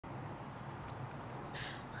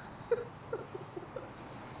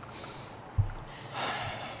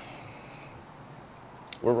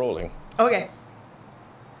We're rolling. Okay.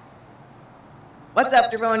 What's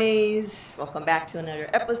up, jabronis? Welcome back to another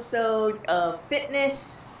episode of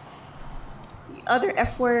Fitness, the other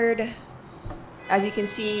F word. As you can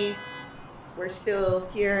see, we're still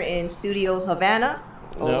here in Studio Havana.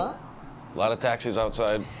 Hola. Yep. A lot of taxis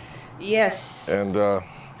outside. Yes. And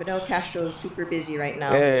Fidel Castro is super busy right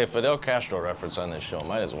now. hey, Fidel Castro reference on this show.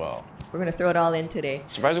 Might as well. We're going to throw it all in today.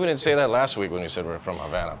 Surprised we didn't say that last week when we said we're from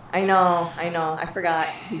Havana. I know. I forgot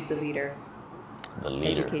he's the leader. The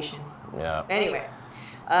leader. Education. Yeah. Anyway,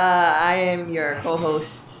 I am your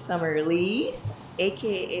co-host, Summer Lee,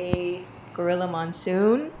 a.k.a. Gorilla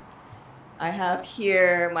Monsoon. I have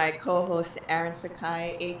here my co-host, Aaron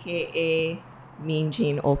Sakai, a.k.a. Mean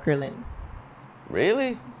Gene Okerlund.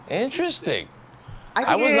 Really? Interesting.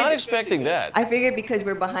 I was not expecting that. I figured because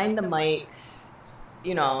we're behind the mics,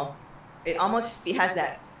 you know, it has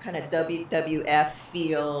that kind of WWF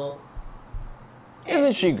feel.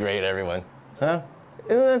 Isn't she great, everyone? Huh?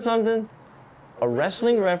 Isn't that something? A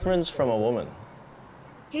wrestling reference from a woman.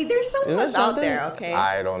 Hey, there's some of us out there, okay?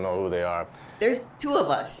 I don't know who they are. There's two of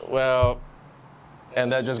us. Well,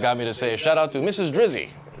 and that just got me to say shout out to Mrs. Drizzy,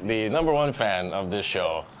 the #1 fan of this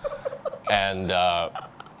show. And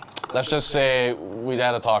let's just say we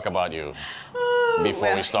had to talk about you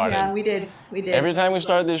before we started. Yeah, we did. Every time we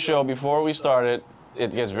start this show, before we start it,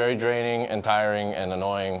 it gets very draining and tiring and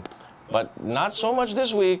annoying. But not so much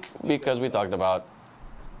this week because we talked about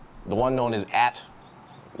the one known as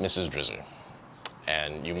 @Mrs. Drizzy.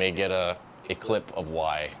 And you may get a clip of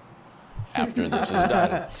why after this is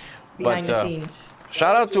done. Behind the scenes.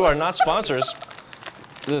 Shout out to our not sponsors,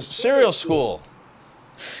 the Cereal School.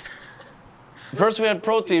 First we had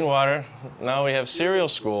protein water, now we have Cereal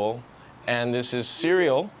School, and this is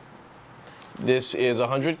cereal. This is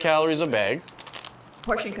 100 calories a bag.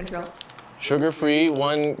 Portion control. Sugar-free,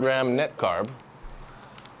 1 gram net carb.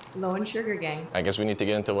 Low in sugar, gang. I guess we need to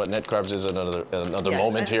get into what net carbs is another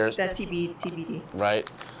moment here. That's TBD. Right.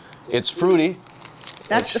 It's fruity.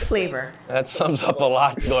 That's the flavor. That sums up a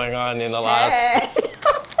lot going on in the last.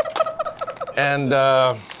 And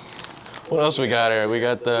what else we got here? We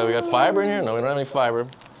got fiber in here? No, we don't have any fiber.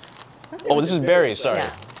 Oh, this is berries. Sorry.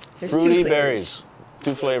 Yeah. There's Fruity 2 berries.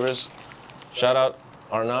 2 flavors. Shout out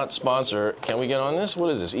our not sponsor. Can we get on this? What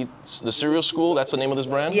is this? The Cereal School? That's the name of this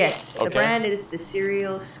brand? Yes. Okay. The brand is the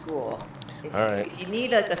Cereal School. All right. If you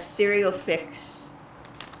need like a cereal fix,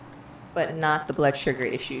 but not the blood sugar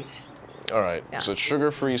issues. All right. Yeah. So it's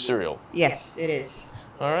sugar-free cereal. Yes, it is.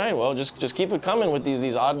 All right. Well, just keep it coming with these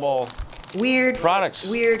oddball Weird products.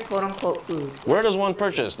 Weird quote-unquote food. Where does one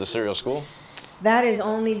purchase the Cereal School? That is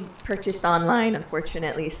only purchased online,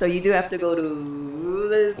 unfortunately. So you do have to go to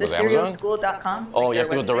the cerealschool.com. Oh, you have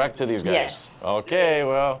to go direct to these guys. Yes. Okay,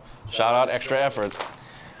 well, shout out extra effort.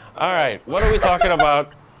 All right, what are we talking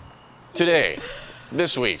about today,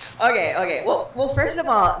 this week? Okay. Well, first of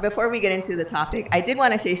all, before we get into the topic, I did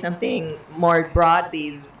want to say something more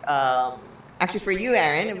broadly. Actually, for you,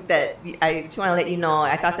 Aaron, that I just want to let you know.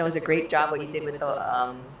 I thought that was a great job what you did with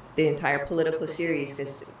the entire political series,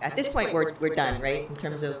 because at this point we're done, right? In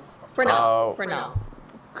terms of for now.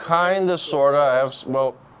 Kinda, sorta.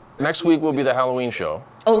 Well, next week will be the Halloween show.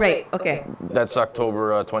 Oh, right. Okay. That's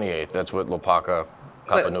October 28th. That's with Lopaka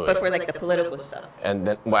Kapanui. But for like the political stuff. And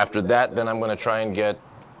then after that, then I'm going to try and get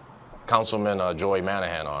Councilman Joey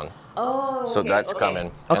Manahan on. Oh, So okay, that's okay.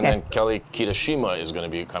 coming. Okay. And then Kelly Kitashima is going to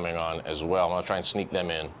be coming on as well. I'm going to try and sneak them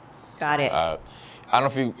in. Got it. I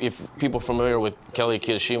don't know if people are familiar with Kelly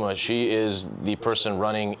Kitashima. She is the person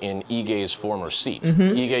running in Ige's former seat.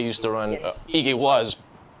 Ige used to run, Yes. Ige was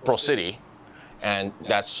Pro City, and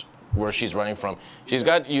that's where she's running from. She's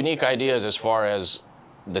got unique ideas as far as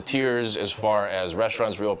the tiers, as far as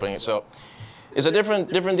restaurants reopening. So it's a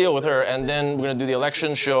different deal with her. And then we're going to do the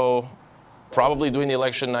election show, probably doing the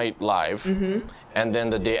election night live. And then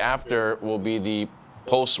the day after will be the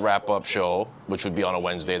post wrap-up show, which would be on a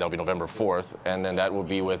Wednesday. That'll be November 4th. And then that will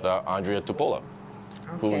be with Andrea Tupola,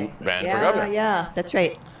 who ran for governor. Yeah, that's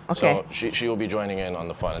right. Okay. So she will be joining in on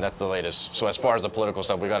the fun, and that's the latest. So as far as the political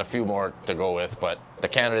stuff, we got a few more to go with, but the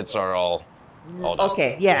candidates are all done.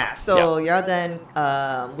 Okay, yeah. So you're done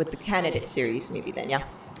with the candidate series, maybe then, yeah?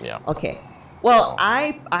 Yeah. Okay. Well,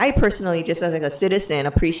 I personally, just as like a citizen,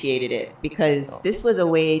 appreciated it because this was a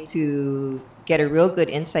way to get a real good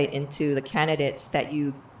insight into the candidates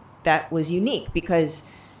that was unique because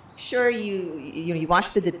sure, you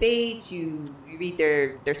watch the debates, you read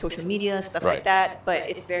their social media, stuff Right. like that, but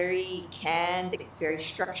it's very canned, it's very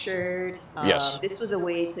structured. Yes. This was a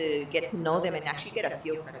way to get to know them and actually get a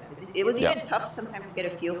feel for them. It was Yeah. even tough sometimes to get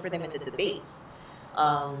a feel for them in the debates.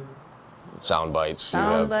 Um, Sound bites.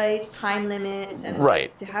 Sound bites, time limits, and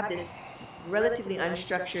Right. to have this relatively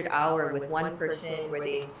unstructured hour with one person where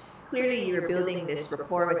they clearly you're building this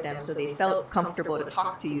rapport with them, so they felt comfortable to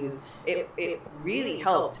talk to you. It really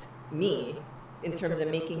helped me in terms of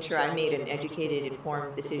making sure I made an educated,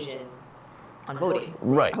 informed decision on voting.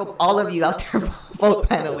 Right. I hope all of you out there vote,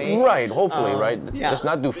 by the way. Right, hopefully, right? Yeah. Just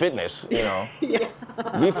not do fitness, you know. Yeah.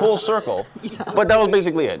 Be full circle. Yeah. But that was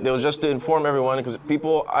basically it. It was just to inform everyone, because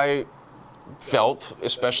people, I felt,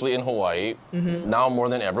 especially in Hawaii, now more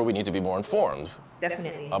than ever, we need to be more informed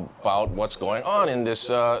Definitely. about what's going on in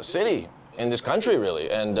this city, in this country, really.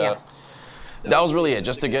 And Yeah. that was really it,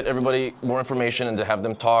 just to get everybody more information and to have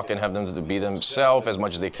them talk and have them to be themselves as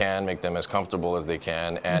much as they can, make them as comfortable as they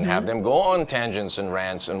can, and have them go on tangents and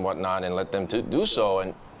rants and whatnot, and let them to do so,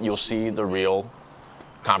 and you'll see the real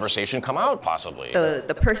conversation come out, possibly.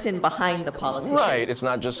 The person behind the politician. Right, it's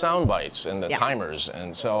not just sound bites and the Yeah. timers.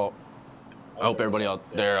 And so I hope everybody out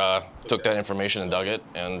there took that information and dug it.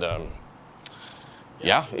 And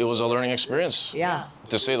yeah, it was a learning experience, Yeah.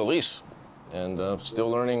 to say the least. And still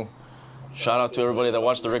learning. Shout out to everybody that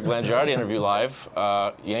watched the Rick Blangiardi interview live.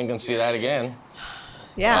 You ain't gonna see that again.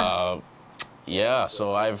 Yeah. Yeah,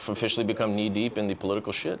 so I've officially become knee deep in the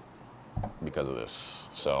political shit because of this.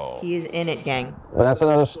 So He is in it, gang. but that's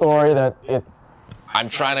another story that I'm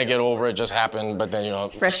trying to get over. It just happened, but then, you know,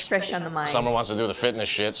 Fresh on the mind. someone wants to do the fitness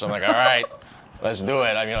shit, so I'm like, all right, let's do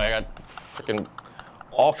it. I mean, I got freaking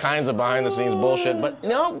all kinds of behind the scenes bullshit, but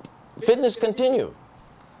no, fitness continue.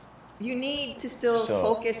 You need to still So-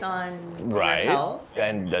 focus on Right, your health.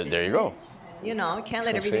 and there you go. You know, you can't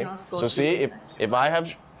let everything else go. So see, if I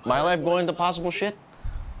have my life going to possible shit,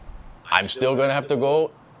 I'm still gonna have to go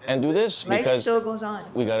and do this life because still goes on.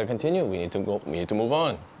 we gotta continue. We need to go. We need to move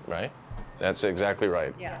on. Right? That's exactly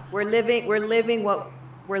right. Yeah, we're living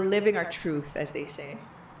our truth, as they say.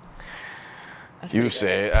 That's You pretty good.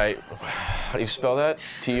 say how do you spell that?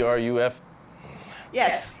 TRUF.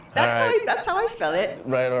 Yes, All right. that's how I spell it.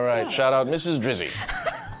 Right. All right. Yeah. Shout out, Mrs. Drizzy.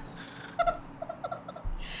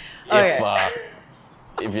 Okay.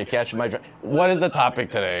 If you catch my, what is the topic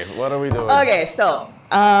today? What are we doing? Okay, so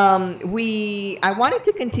I wanted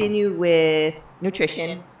to continue with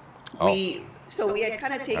nutrition. Oh. We had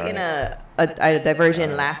kind of taken a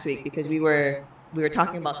diversion last week because we were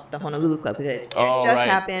talking about the Honolulu Club because it Oh, just right.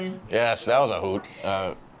 happened. Yes, that was a hoot.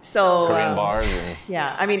 So Korean bars and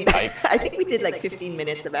yeah, I mean, Ike. I think we did like 15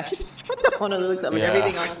 minutes of actually talking about the Honolulu Club, and Yeah.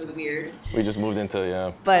 everything else was weird. we just moved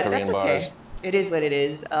into But Korean that's bars. okay. It is what it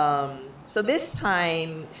is. So this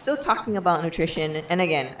time, still talking about nutrition, and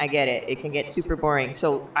again, I get it. It can get super boring.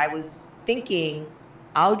 So I was thinking,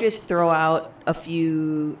 I'll just throw out a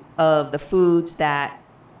few of the foods that,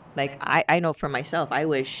 like, I know for myself, I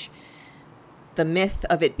wish the myth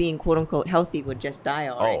of it being quote unquote healthy would just die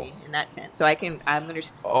already in that sense. So I'm gonna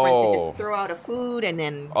just, for instance, just throw out a food and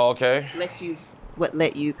then Okay. let you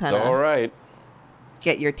kind All of right.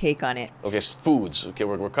 get your take on it. Okay, foods. Okay,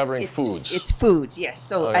 we're covering foods. It's foods, yes.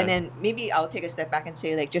 So, Okay. and then maybe I'll take a step back and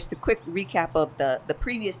say, like, just a quick recap of the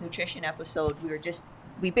previous nutrition episode.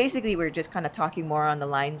 We basically were just kind of talking more on the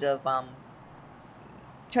lines of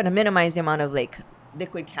trying to minimize the amount of like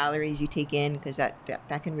liquid calories you take in because that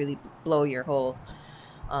can really blow your whole.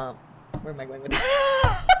 Where am I going with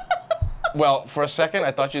that? Well, for a second,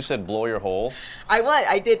 I thought you said blow your hole.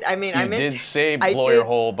 I did. I mean, I You meant did say I blow your did.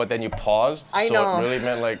 hole, but then you paused. I so know. it really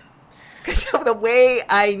meant like. Because of the way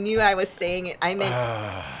I knew I was saying it, I meant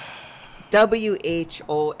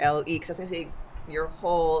WHOLE. Because I was going to say your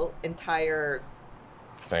whole entire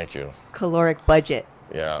Thank you. caloric budget.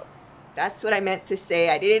 Yeah. That's what I meant to say.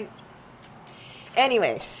 I didn't.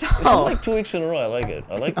 Anyway, so. This is like 2 weeks in a row. I like it.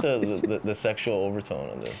 I like the sexual overtone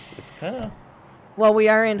of this. It's kind of Well, we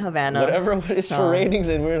are in Havana. whatever it is so for ratings,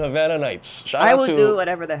 and we're in Havana Nights. Shout I out will to do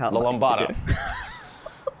whatever the hell. La I want to Lombada. do.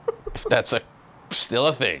 If that's still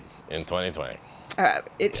a thing in 2020.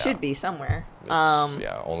 It Yeah. should be somewhere.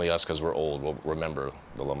 Yeah, only us because we're old will remember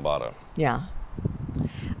the Lombada. Yeah.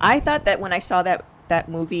 I thought that when I saw that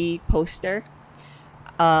movie poster,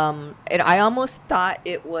 and I almost thought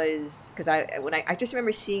it was because I just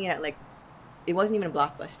remember seeing it at, like, it wasn't even a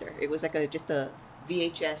Blockbuster. It was like just a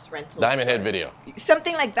VHS rental. Diamond store. Head Video.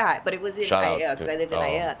 Something like that, but it was in Shout out Aiea because to- I lived in oh,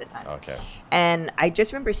 Aiea at the time. Okay. And I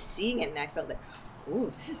just remember seeing it, and I felt like,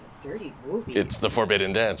 ooh, this is a dirty movie. It's the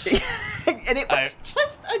Forbidden Dance. And it was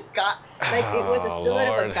just a guy, like, it was a Oh, silhouette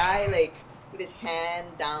of a Lord. guy, like, with his hand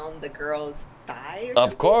down the girl's thigh or something.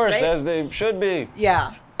 Of course, right? as they should be.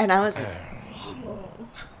 Yeah. And I was like, oh,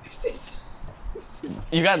 this is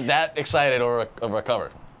You got that excited over a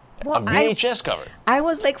cover. Well, a VHS cover. I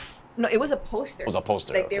was like, no, it was a poster. It was a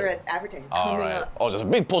poster. Like they okay. were advertising All coming right. up. Oh, there's a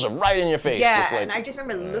big poster right in your face. Yeah, just like, and I just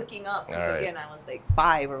remember looking up because All right. again I was like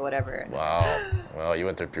 5 or whatever. Wow. Well, you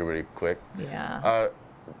went through puberty quick. Yeah. I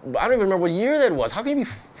don't even remember what year that was. How can you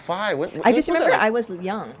be 5? I just was remember that like, I was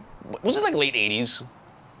young. Was this like late 80s?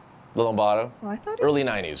 The Lombardo? Well, I thought it, Early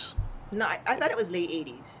 90s? No, I thought it was late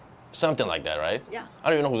 80s. Something like that, right? Yeah. I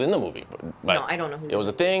don't even know who's in the movie. But No, I don't know who's It was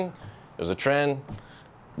a in the movie. thing. It was a trend.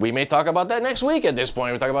 We may talk about that next week at this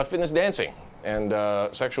point. We talk about fitness dancing and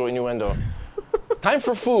sexual innuendo. Time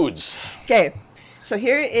for foods. Okay, so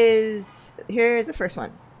here is the first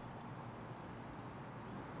one.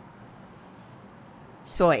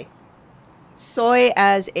 Soy. Soy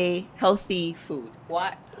as a healthy food.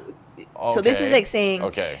 What? So this is Okay. like saying,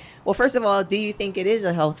 Okay. well, first of all, do you think it is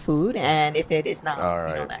a health food? And if it is not, All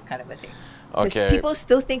you know, right. that kind of a thing. 'Cause Okay. people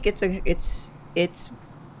still think it's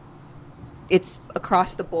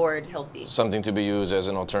across the board healthy. Something to be used as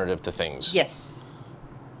an alternative to things. Yes.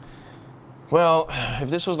 Well, if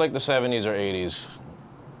this was like the 70s or 80s,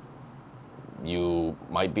 you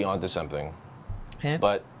might be onto something. Okay.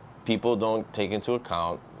 But people don't take into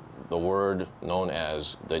account the word known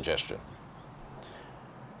as digestion.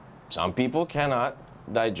 Some people cannot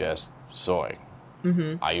digest soy.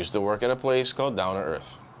 Mm-hmm. I used to work at a place called Down to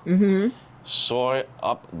Earth. Mm-hmm. Soy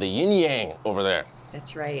up the yin yang over there.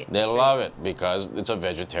 That's right. They that's love it because it's a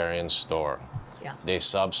vegetarian store. right. Yeah. They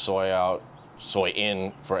sub soy out, soy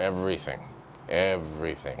in for everything.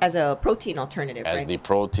 Everything. As a protein alternative, As right? the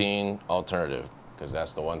protein alternative, because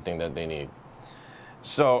that's the one thing that they need.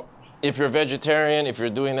 So, if you're vegetarian, if you're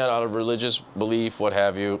doing that out of religious belief, what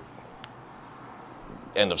have you,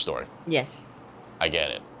 end of story. Yes. I get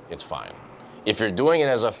it. It's fine. If you're doing it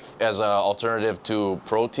as a alternative to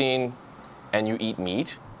protein, and you eat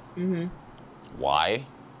meat, why?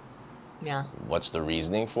 Yeah. What's the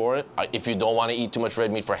reasoning for it? If you don't want to eat too much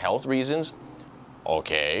red meat for health reasons,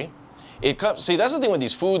 okay. It comes. See, that's the thing with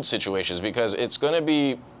these food situations because it's going to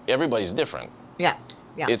be everybody's different. Yeah.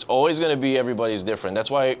 Yeah. It's always going to be everybody's different.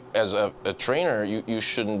 That's why, as a trainer, you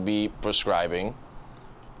shouldn't be prescribing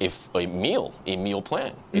a meal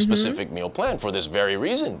plan, a specific meal plan for this very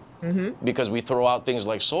reason. Because we throw out things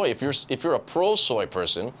like soy. If you're a pro soy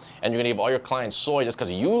person and you're going to give all your clients soy just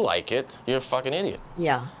because you like it, you're a fucking idiot.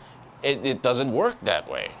 yeah. It doesn't work that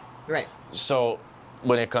way. Right. So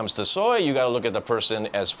when it comes to soy, you got to look at the person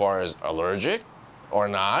as far as allergic or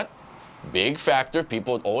not. Big factor.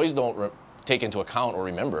 People always don't take into account or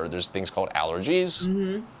remember there's things called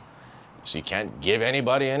allergies. So you can't give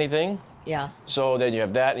anybody anything. Yeah. So then you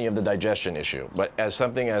have that and you have the digestion issue. But as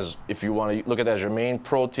something as, if you want to look at that as your main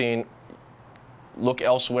protein, look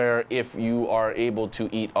elsewhere if you are able to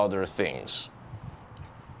eat other things.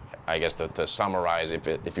 I guess to summarize,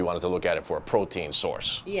 if you wanted to look at it for a protein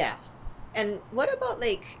source. Yeah. And what about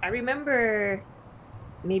like, I remember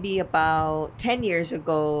maybe about 10 years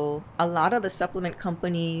ago, a lot of the supplement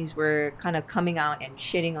companies were kind of coming out and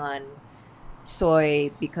shitting on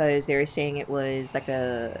soy because they were saying it was like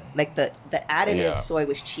the additive Yeah. soy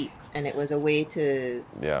was cheap and it was a way to,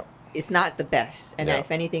 Yeah. it's not the best. And Yeah.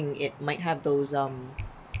 if anything, it might have those,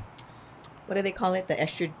 what do they call it? The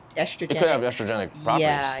estrogenic. It could have estrogenic properties.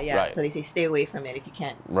 Yeah, yeah. Right. So they say stay away from it if you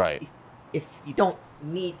can't. Right. If you don't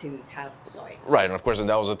need to have soy. Right, and of course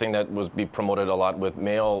that was the thing that was be promoted a lot with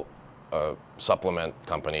male supplement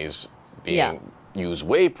companies being Yeah. use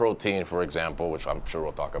whey protein, for example, which I'm sure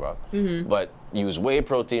we'll talk about. But use whey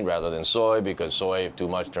protein rather than soy because soy too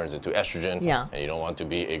much turns into estrogen, Yeah. and you don't want to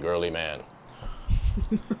be a girly man.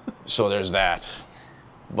 So there's that.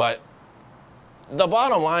 But the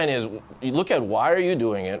bottom line is, you look at why are you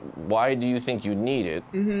doing it? Why do you think you need it?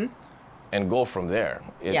 And go from there.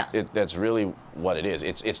 Yeah. That's really what it is.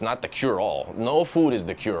 It's not the cure-all. No food is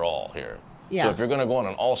the cure-all here. Yeah. So if you're going to go on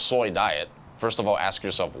an all-soy diet, first of all, ask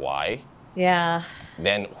yourself why. Yeah.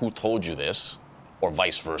 Then who told you this, or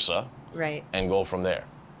vice versa, Right. and go from there.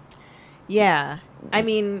 Yeah. I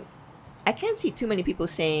mean, I can't see too many people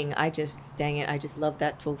saying, dang it, I just love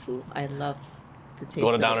that tofu. I love the taste Go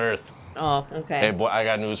to of Down it. to Earth. Oh, okay. Hey, boy, I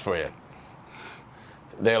got news for you.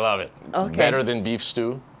 They love it. Okay. Better than beef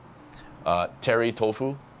stew. Terry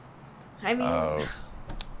tofu. I mean,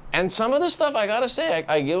 And some of the stuff, I gotta say,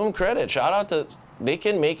 I give them credit. Shout out to, they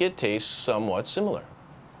can make it taste somewhat similar.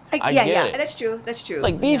 I yeah, get yeah, it. that's true. That's true.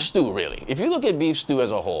 Like beef Yeah. stew, really. If you look at beef stew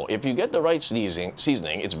as a whole, if you get the right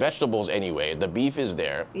seasoning, it's vegetables anyway. The beef is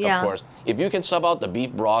there, Yeah. of course. If you can sub out the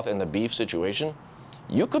beef broth and the beef situation,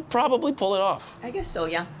 you could probably pull it off. I guess so,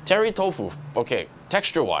 yeah. Teriyaki tofu, okay,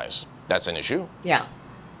 texture-wise, that's an issue. Yeah.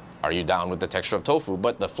 Are you down with the texture of tofu?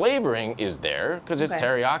 But the flavoring is there because it's Okay.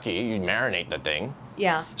 teriyaki. You marinate the thing.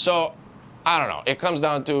 Yeah. So, I don't know. It comes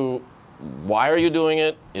down to why are you doing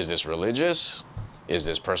it? Is this religious? Is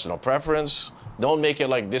this personal preference? Don't make it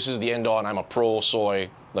like this is the end all and I'm a pro soy.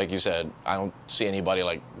 Like you said, I don't see anybody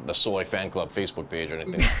like the soy fan club Facebook page or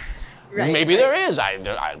anything. Right, Maybe right. there is.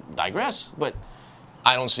 I digress. But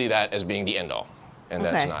I don't see that as being the end all. And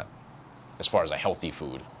that's Okay. not as far as a healthy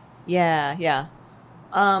food. Yeah, yeah.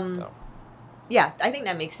 So, Yeah, I think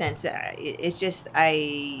that makes sense. It's just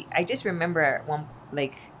I just remember at one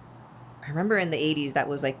like I remember in the 80s that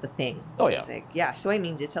was like the thing. Oh, It yeah. was like, yeah, soy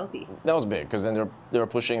means it's healthy. that was big because then they were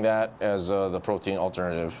pushing that as the protein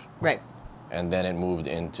alternative. Right. And then it moved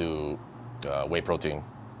into whey protein,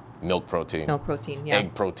 milk protein, Milk protein, yeah.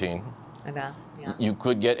 egg protein. And that, yeah. You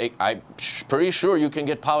could get egg. I'm pretty sure you can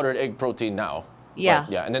get powdered egg protein now. Yeah.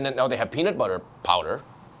 But, yeah. And then now they have peanut butter powder.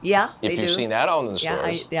 Yeah, If they you've do. seen that out in the Yeah,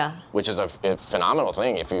 stores, yeah. which is a phenomenal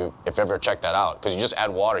thing if you ever check that out, because you just add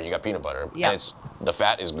water, you got peanut butter, Yeah. and the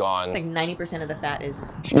fat is gone. It's like 90% of the fat is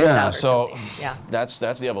stripped out or so something. Yeah. that's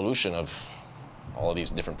the evolution of all of these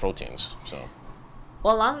different proteins. So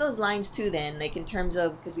Well, along those lines too, then, like in terms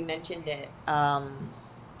of, because we mentioned it,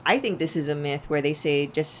 I think this is a myth where they say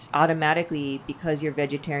just automatically because you're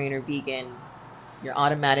vegetarian or vegan, you're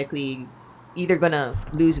automatically either gonna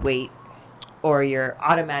lose weight or you're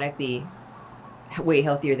automatically way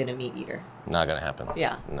healthier than a meat eater. not gonna happen.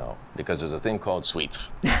 Yeah. No, because there's a thing called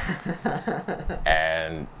sweets,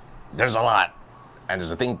 and there's a lot, and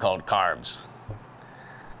there's a thing called carbs.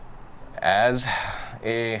 As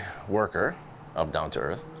a worker of Down to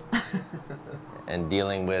Earth and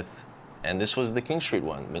dealing with, and this was the King Street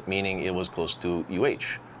one, meaning it was close to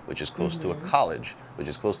UH, which is close to a college, which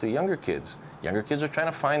is close to younger kids. Younger kids are trying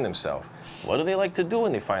to find themselves. What do they like to do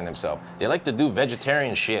when they find themselves? They like to do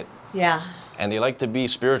vegetarian shit, Yeah. and they like to be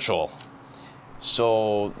spiritual.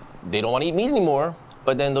 So they don't want to eat meat anymore,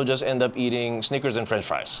 but then they'll just end up eating Snickers and French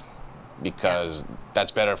fries because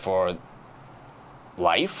that's better for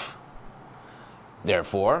life.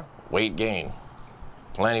 Therefore, weight gain,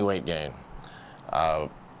 plenty weight gain.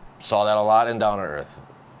 Saw that a lot in Down to Earth.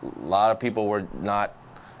 A lot of people were not,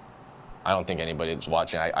 I don't think anybody that's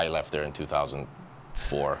watching, I left there in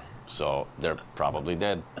 2004, so they're probably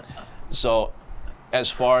dead. So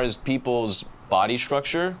as far as people's body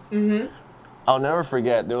structure, I'll never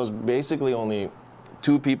forget, there was basically only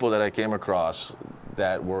 2 people that I came across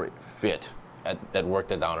that were fit, that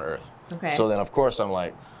worked at Down to Earth. Okay. So then, of course, I'm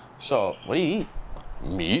like, so what do you eat?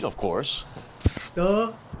 Meat, of course.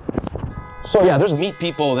 Duh. So yeah, there's meat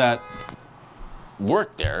people that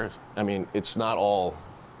work there. I mean, it's not all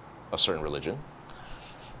a certain religion.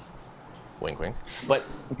 Wink, wink. But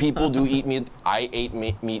people do eat meat. I ate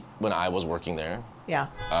meat when I was working there. Yeah.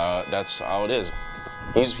 That's how it is.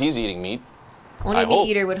 He's eating meat. Only I a meat hope.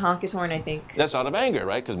 eater would honk his horn, I think. That's out of anger,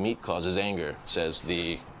 right? Because meat causes anger, says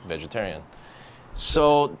the vegetarian.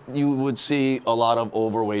 So you would see a lot of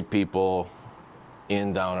overweight people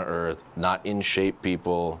in Down to Earth, not in shape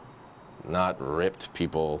people, not ripped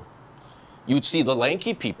people. You'd see the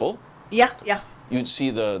lanky people. Yeah, yeah. You'd see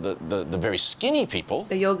the very skinny people.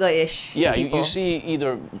 The yoga-ish. Yeah, people. you see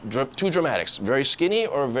either two dramatics, very skinny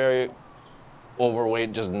or very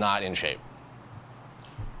overweight, just not in shape.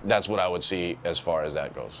 That's what I would see as far as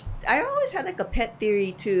that goes. I always had like a pet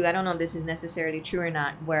theory too. I don't know if this is necessarily true or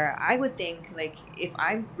not, where I would think like if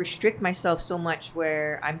I restrict myself so much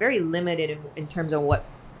where I'm very limited in terms of what,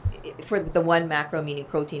 for the one macro meaning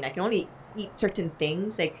protein, I can only eat certain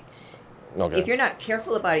things. Like Okay. if you're not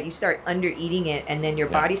careful about it, you start under eating it and then your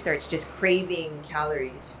Yeah. body starts just craving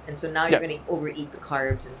calories. And so now you're Yeah. going to overeat the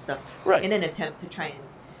carbs and stuff Right. in an attempt to try and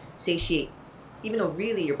satiate, even though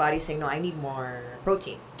really your body's saying, no, I need more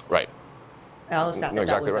protein. Right. I always thought No, that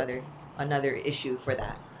exactly was right. another issue for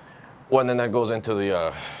that. Well, and then that goes into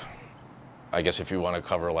the, I guess if you want to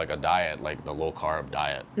cover like a diet, like the low carb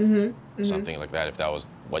diet, something like that, if that was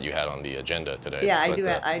what you had on the agenda today. Yeah, I But, do.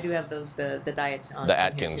 I do have those the diets on the on here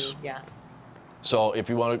Atkins. too. Yeah. So if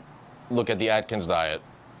you want to look at the Atkins diet,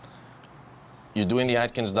 you're doing the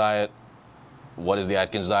Atkins diet. What is the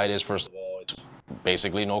Atkins diet is, first of all, it's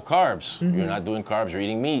basically no carbs. You're not doing carbs, you're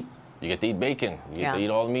eating meat. You get to eat bacon. You get Yeah. to eat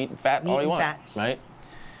all the meat and fat Meat all you and want, fats. right?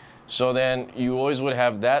 So then you always would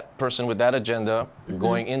have that person with that agenda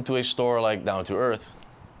going into a store like Down to Earth,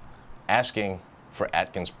 asking for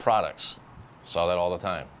Atkins products. Saw that all the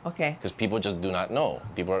time. Okay. Because people just do not know.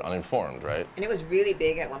 People are uninformed, right? And it was really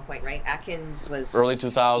big at one point, right? Atkins was Early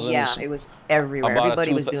 2000s. Yeah, it was everywhere. About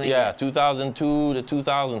Everybody was doing it. 2002 to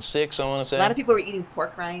 2006, I want to say. A lot of people were eating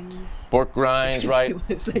pork rinds. Pork rinds, right? It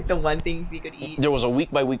was like the one thing you could eat. There was a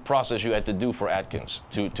week-by-week process you had to do for Atkins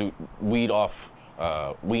to wean off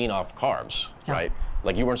carbs, Yeah. right?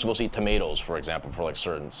 Like you weren't supposed to eat tomatoes, for example, for like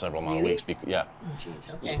several amount of Really? weeks. Yeah. Oh,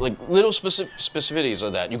 jeez. It's Okay. like little specificities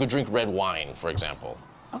of that. You could drink red wine, for example.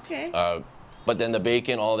 Okay. But then the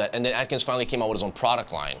bacon, all that, and then Atkins finally came out with his own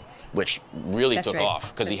product line, which really That's took right.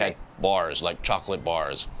 off because he That's had bars, like chocolate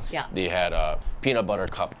bars. Yeah. They had peanut butter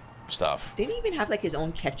cup stuff. Didn't he even have like his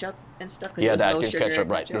own ketchup and stuff? 'Cause Yeah, it was the low Atkins sugar ketchup,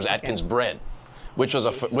 right? There was Okay. Atkins bread, which was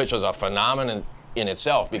Jeez. a phenomenon in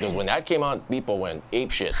itself because when that came out, people went ape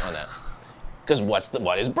shit on that. Because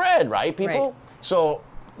what is bread, right, people? Right. So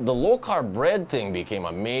the low carb bread thing became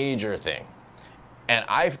a major thing, and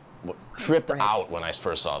I tripped bread? out when I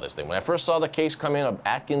first saw this thing. When I first saw the case come in of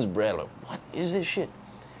Atkins bread, I'm like, what is this shit?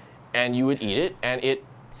 And you would eat it, and it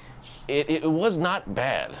was not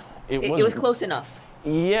bad. It was close enough.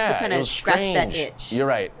 Yeah, kinda it was scratch that strange. itch. You're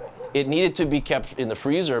right. It needed to be kept in the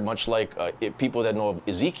freezer, much like people that know of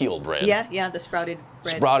Ezekiel bread. Yeah, the sprouted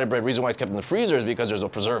bread. Sprouted bread. Reason why it's kept in the freezer is because there's no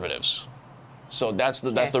preservatives. So that's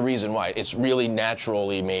the reason why. It's really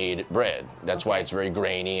naturally made bread. That's why it's very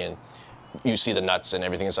grainy and you see the nuts and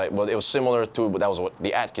everything inside. Well, it was similar to that was what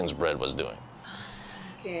the Atkins bread was doing.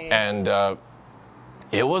 Okay. And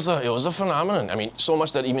it was a phenomenon. I mean, so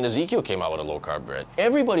much that even Ezekiel came out with a low carb bread.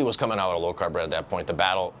 Everybody was coming out with a low carb bread at that point to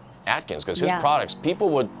battle Atkins because his Yeah. products, people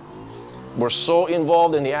were so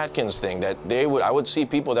involved in the Atkins thing that I would see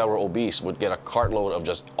people that were obese would get a cartload of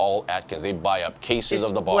just all Atkins. They'd buy up cases Just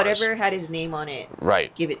of the bars. whatever had his name on it.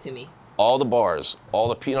 Right. Give it to me. All the bars, all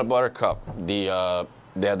the peanut butter cup, they had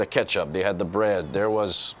the ketchup, they had the bread. There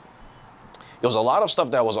was a lot of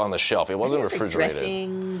stuff that was on the shelf. It wasn't Like refrigerated.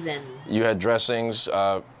 dressings and You had dressings.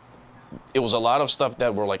 It was a lot of stuff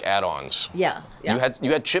that were like add-ons. yeah. You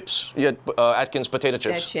had chips. You had Atkins potato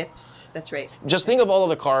Yeah, chips. chips. That's right. Just think of all of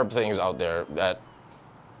the carb things out there that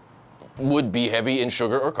would be heavy in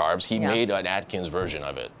sugar or carbs. He Yeah. made an Atkins version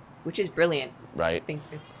of it, Which is brilliant. right? I think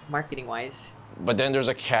it's marketing wise. But then there's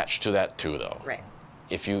a catch to that too, though. Right.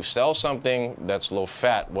 If you sell something that's low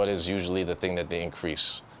fat, what is usually the thing that they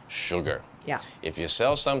increase? Sugar. Yeah. If you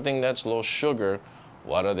sell something that's low sugar,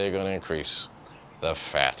 what are they going to increase? The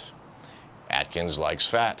fat. Atkins likes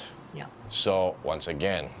fat. Yeah. So once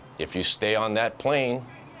again, if you stay on that plane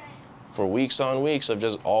for weeks on weeks of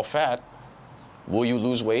just all fat, will you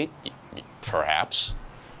lose weight? Perhaps.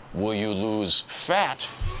 Will you lose fat?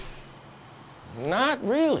 Not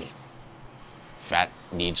really. Fat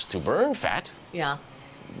needs to burn fat. Yeah.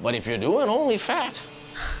 But if you're doing only fat,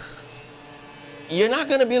 you're not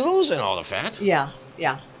going to be losing all the fat. Yeah.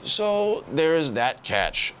 Yeah. So there's that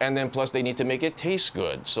catch. And then plus they need to make it taste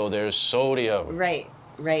good. So there's sodium. Right.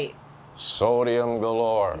 Right. Sodium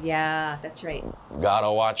galore. Yeah. That's right.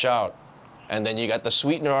 Gotta watch out. And then you got the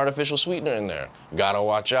sweetener, artificial sweetener in there. Gotta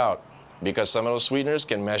watch out. Because some of those sweeteners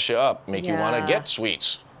can mess you up, make you want to Yeah. get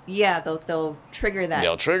sweets. Yeah. They'll trigger that.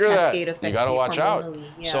 They'll trigger that. cascade effect You gotta watch out. hormonally.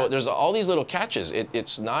 Yeah. So there's all these little catches.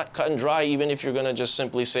 It's not cut and dry, even if you're gonna just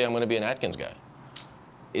simply say, I'm gonna be an Atkins guy.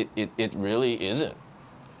 It really isn't.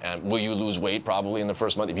 And will you lose weight probably in the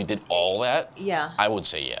first month? If you did all that, Yeah. I would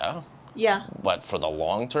say yeah. Yeah. But for the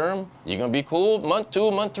long term, you're gonna be cool month 2,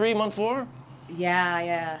 month 3, month 4. Yeah.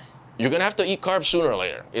 Yeah. You're gonna have to eat carbs sooner or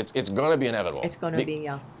later. It's gonna be inevitable. It's gonna be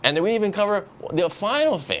yeah. And then we even cover the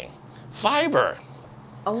final thing, fiber.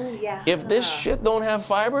 Oh yeah. If this shit don't have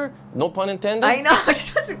fiber, no pun intended, I know. I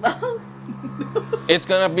just was about. it's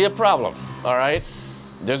gonna be a problem. All right,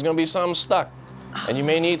 there's gonna be some stuck, and you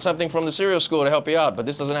may need something from the cereal school to help you out. But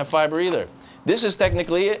this doesn't have fiber either. This is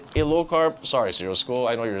technically a low carb. Sorry, cereal school.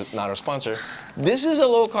 I know you're not a sponsor. This is a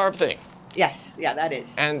low carb thing, Yes. Yeah. That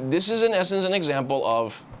is. and this is in essence an example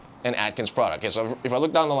of an Atkins product. Okay, so if I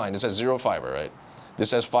look down the line, this says 0 fiber, right?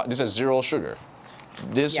 This says 0 sugar.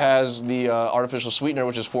 This Yeah. has the artificial sweetener,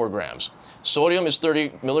 which is 4 grams. Sodium is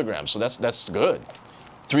 30 milligrams, so that's good.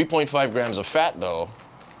 3.5 grams of fat, though,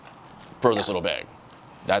 per this little bag.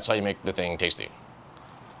 That's how you make the thing tasty.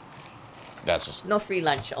 That's No free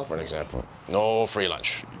lunch. for an Ultimately. example. No free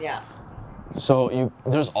lunch. Yeah. So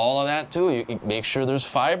there's all of that too. You make sure there's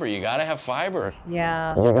fiber. You gotta have fiber.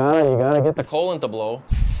 Yeah. You gotta get the colon to blow.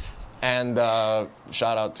 And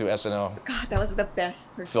shout out to SNL, God, that was the best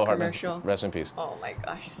Phil Hartman. commercial. Rest in peace. Oh my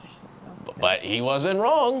gosh. That was the But best. he wasn't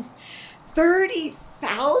wrong,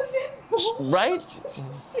 30,000? right?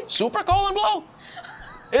 Super colon blow.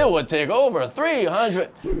 It would take over 300.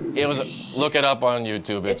 It was, look it up on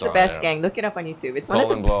YouTube. It's the on best, there. gang. Look it up on YouTube. It's one of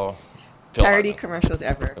Colon the blow. best Pill parody Hartman. commercials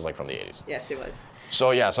ever. It was like from the 80s. Yes, it was.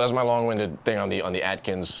 So yeah, so that's my long-winded thing on the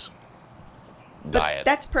Atkins diet. But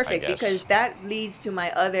that's I perfect guess. because that leads to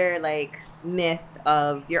my other like myth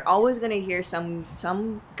of you're always gonna hear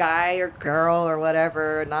some guy or girl or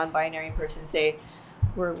whatever non-binary person say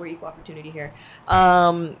we're equal opportunity here.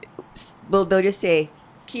 Well, they'll just say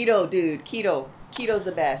keto, dude, keto's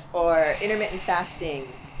the best, or intermittent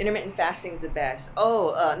fasting's the best.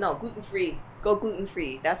 Oh, no, gluten-free, go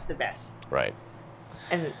gluten-free, that's the best. Right.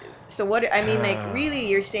 And so what I mean, like really,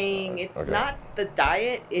 you're saying it's Okay. not the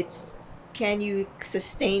diet, it's can you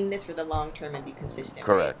sustain this for the long term and be consistent?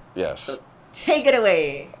 Correct. Right? Yes. So take it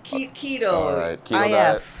away. Keto, All right, keto IF,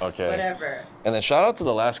 diet, okay. whatever. And then shout out to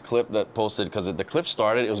the last clip that posted, because the clip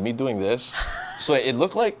started, it was me doing this. So it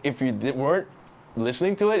looked like if you weren't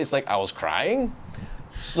listening to it, it's like I was crying.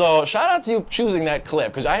 So shout out to you choosing that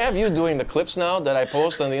clip, because I have you doing the clips now that I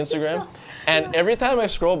post on the Instagram. And every time I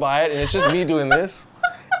scroll by it and it's just me doing this,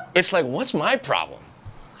 it's like, what's my problem?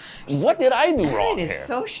 What did I do wrong Aaron is here?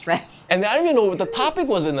 so stressed. And I don't even know what the topic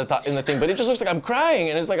was in the thing, but it just looks like I'm crying,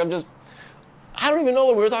 and it's like I don't even know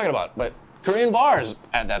what we were talking about. But Korean bars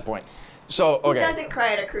at that point. So Who okay. doesn't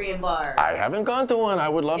cry at a Korean bar? I haven't gone to one. I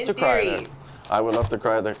would love In to cry theory. there. I would love to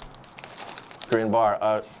cry at the Korean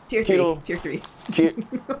bar. Tier keto, 3.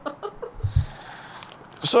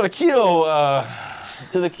 So the keto,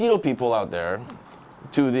 to the keto people out there,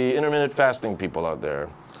 to the intermittent fasting people out there,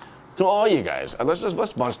 to all you guys,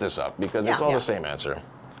 let's bunch this up because it's Yeah, all yeah. the same answer.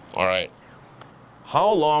 All right. How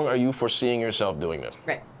long are you foreseeing yourself doing this?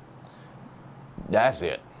 Right. That's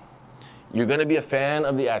it. You're going to be a fan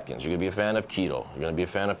of the Atkins. You're going to be a fan of keto. You're going to be a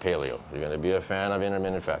fan of paleo. You're going to be a fan of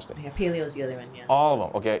intermittent fasting. Yeah, paleo's the other one, yeah. All of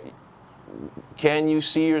them. Okay. Can you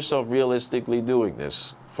see yourself realistically doing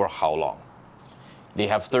this for how long? They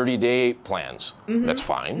have 30-day plans. That's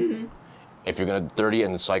fine. If you're going to 30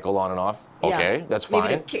 and cycle on and off, okay, Yeah. that's fine.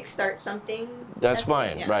 Maybe to kickstart something. That's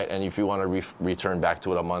fine, yeah. right? And if you want to return back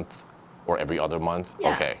to it a month or every other month,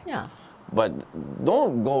 Yeah, okay. Yeah. But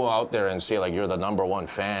don't go out there and say like you're the #1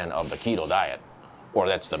 fan of the keto diet, or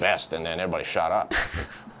that's the best, and then everybody shut up.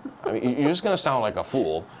 I mean, you're just gonna sound like a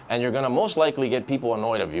fool, and you're gonna most likely get people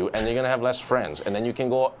annoyed of you, and you're gonna have less friends, and then you can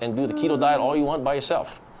go and do the keto diet all you want by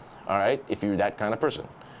yourself, all right? If you're that kind of person.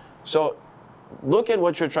 So look at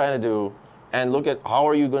what you're trying to do, and look at how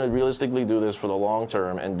are you going to realistically do this for the long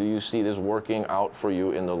term, and do you see this working out for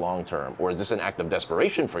you in the long term? Or is this an act of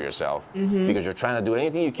desperation for yourself because you're trying to do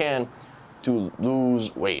anything you can to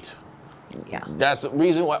lose weight? Yeah. That's the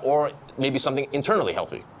reason why, or maybe something internally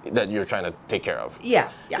healthy that you're trying to take care of. Yeah.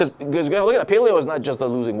 Yeah. Because you got to look at it. Paleo is not just a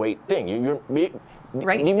losing weight thing.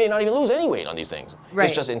 Right. You may not even lose any weight on these things. Right.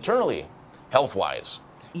 It's just internally, health-wise.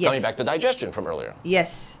 Yes. Coming back to digestion from earlier.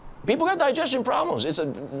 Yes. People got digestion problems. It's a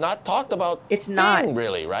not talked about It's thing, not.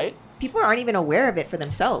 really, right? People aren't even aware of it for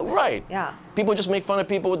themselves. Right. Yeah. People just make fun of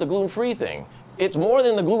people with the gluten-free thing. It's more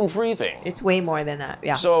than the gluten-free thing. It's way more than that.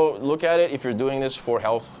 Yeah. So look at it. If you're doing this for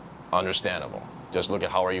health, understandable. Just look at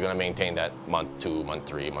how are you going to maintain that month 2, month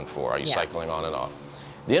 3, month 4. Are you Yeah. cycling on and off?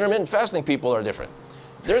 The intermittent fasting people are different.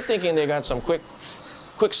 They're thinking they got some quick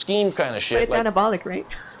scheme kind of shit. But it's like- anabolic, right?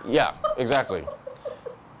 Yeah, exactly.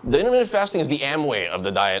 The intermittent fasting is the Amway of the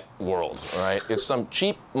diet world, all right? It's some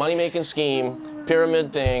cheap money-making scheme,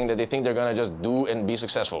 pyramid thing that they think they're gonna just do and be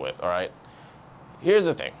successful with, all right? Here's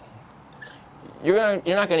the thing. You're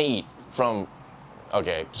not gonna eat from,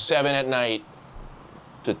 7 at night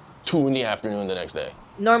to 2 in the afternoon the next day.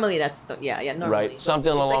 Normally, that's normally. Right,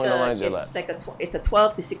 something It's along like the lines of it's that. like it's a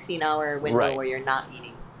 12 to 16 hour window Right. where you're not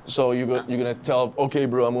eating. So you're gonna tell, okay,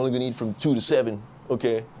 bro, I'm only gonna eat from 2 to 7,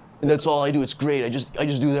 okay? And that's all I do. It's great. I just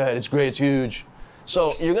do that. It's great. It's huge.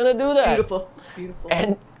 So you're gonna do that. Beautiful. It's beautiful.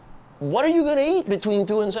 And what are you gonna eat between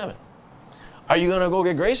 2 and 7? Are you gonna go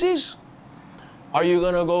get Gracie's? Are you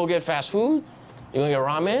gonna go get fast food? You gonna get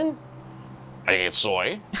ramen? Are you gonna get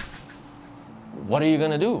soy? What are you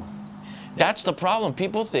gonna do? That's the problem.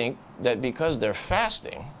 People think that because they're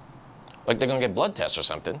fasting, like they're gonna get blood tests or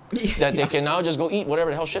something, that they can now just go eat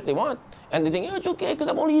whatever the hell shit they want. And they think, it's okay, because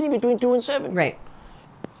I'm only eating between 2 and 7. Right.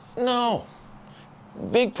 No.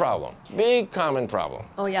 Big problem. Big common problem.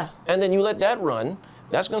 Oh yeah. And then you let that run,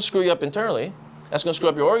 that's gonna screw you up internally. That's gonna screw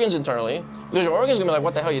up your organs internally, because your organs gonna be like,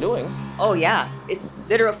 what the hell are you doing? Oh yeah. It's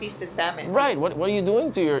literal feast and famine. Right, what are you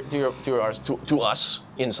doing to us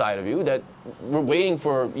inside of you that we're waiting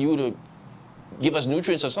for you to give us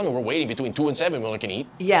nutrients of something? We're waiting between 2 and 7 when we can eat.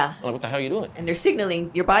 Yeah. I'm like, what the hell are you doing? And they're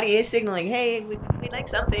signaling. Your body is signaling. Hey, we'd like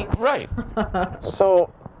something. Right.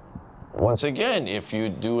 So, once again, if you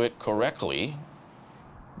do it correctly,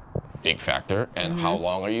 big factor. And how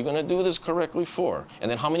long are you going to do this correctly for? And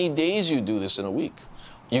then how many days you do this in a week?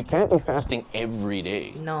 You can't be fasting every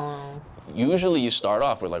day. No. Usually you start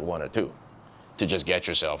off with like 1 or 2 to just get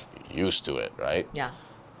yourself used to it, right? Yeah.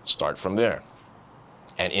 Start from there.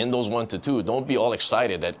 And in those 1 to 2, don't be all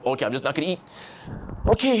excited that, okay, I'm just not going to eat.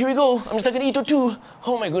 Okay, here we go. I'm just not going to eat for 2.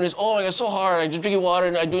 Oh my goodness. Oh, it's so hard. I just drinking water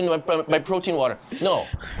and I'm doing my protein water. No.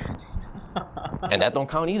 And that don't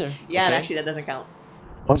count either. Yeah, okay? and actually that doesn't count.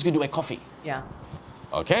 I'm just going to do my coffee. Yeah.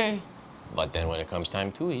 Okay. But then when it comes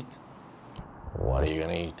time to eat, what are you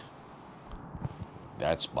going to eat?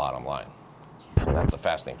 That's bottom line. That's the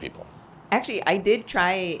fasting people. Actually, I did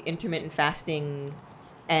try intermittent fasting,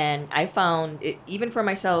 and I found it, even for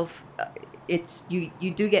myself, it's you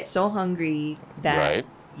do get so hungry that Right.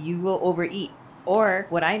 you will overeat. Or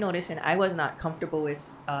what I noticed, and I was not comfortable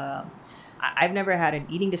with, I've never had an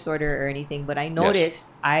eating disorder or anything, but I noticed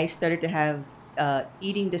I started to have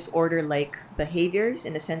eating disorder-like behaviors,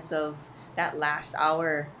 in the sense of that last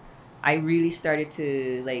hour, I really started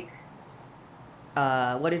to like,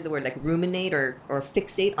 what is the word, like ruminate or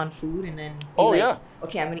fixate on food, and then be like, yeah.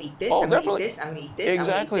 okay, I'm gonna eat this, Oh, I'm gonna eat definitely. this, I'm gonna eat this,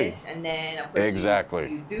 Exactly. I'm gonna eat this, and then of course Exactly.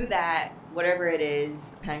 you do that, whatever it is,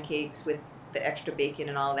 the pancakes with the extra bacon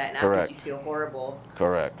and all that, and Correct. after you feel horrible.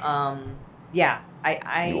 Correct. Yeah,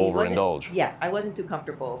 I You wasn't- overindulge. Yeah, I wasn't too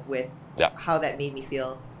comfortable with Yeah. how that made me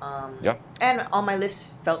feel. Yeah. And all my lifts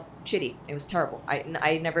felt shitty. It was terrible.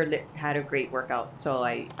 I never had a great workout, so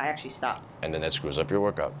I actually stopped. And then that screws up your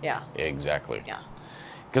workout. Yeah. Exactly. Yeah.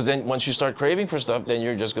 Because then once you start craving for stuff, then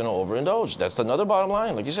you're just going to overindulge. That's another bottom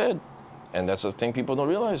line, like you said. And that's the thing people don't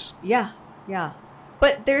realize. Yeah, yeah.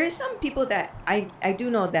 But there is some people that I do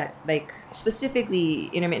know that, like, specifically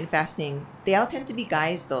intermittent fasting, they all tend to be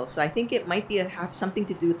guys though. So I think it might have something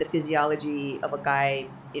to do with the physiology of a guy.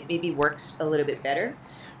 It maybe works a little bit better,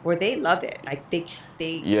 or they love it. I think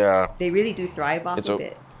they really do thrive off of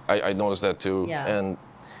it. I noticed that too. Yeah. And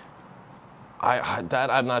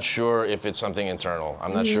I'm not sure if it's something internal.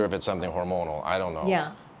 I'm not sure if it's something hormonal. I don't know.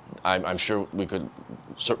 Yeah. I'm sure we could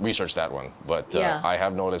research that one. But Yeah. I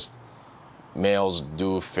have noticed males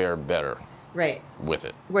do fare better Right. with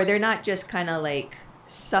it. Where they're not just kind of like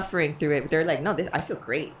suffering through it. They're like, no, I feel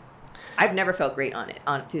great. I've never felt great on it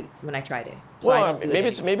when I tried it. So I Well, don't do it maybe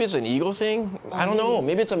it's anymore. an ego thing. I don't know. maybe.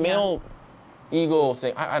 Maybe it's a male ego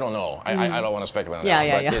thing. I don't know. I don't want to speculate on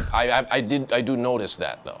that. Yeah, But I do notice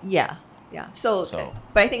that though. Yeah, yeah. So,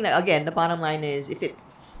 but I think that, again, the bottom line is, if it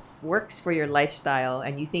works for your lifestyle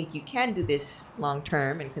and you think you can do this long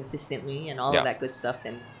term and consistently and all Yeah. of that good stuff,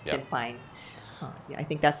 then Yeah. fine. Yeah, I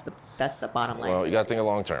think that's the bottom line. Well, you got to think of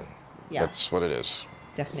long term. Yeah. That's what it is.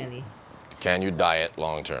 Definitely. Can you diet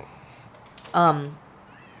long term?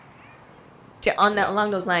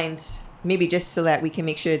 Along those lines, maybe just so that we can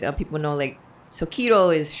make sure that people know, like, so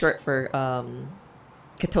keto is short for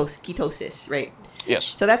ketosis, right?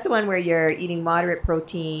 Yes. So that's the one where you're eating moderate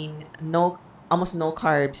protein, almost no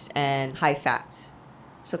carbs, and high fats.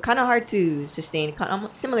 So kind of hard to sustain,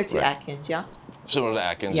 similar to Right. Atkins, yeah? Similar to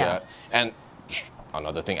Atkins, Yeah. yeah. And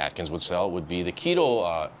another thing Atkins would sell would be the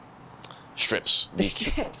keto strips. The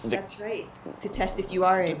strips, that's right. To test if you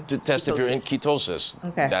are in To test if you're in ketosis.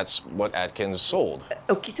 Okay. That's what Atkins sold.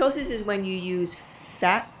 Oh, ketosis is when you use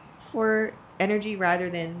fat for energy rather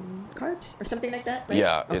than carbs or something like that, right?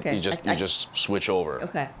 Yeah. Okay. You just switch over.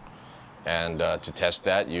 Okay. And to test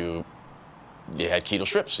that, you had keto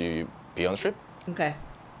strips. You pee on the strip. Okay.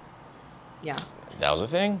 Yeah. That was the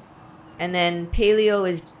thing. And then paleo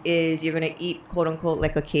is you're gonna eat, quote unquote,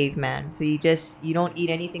 like a caveman. So you don't eat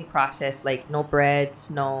anything processed, like no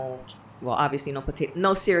breads, obviously no potato,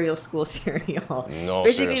 no cereal, school cereal. No It's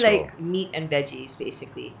basically cereal. like meat and veggies,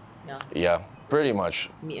 basically. Yeah. Yeah, pretty much.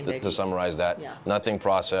 Meat and To veggies. summarize that, Yeah. nothing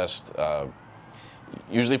processed.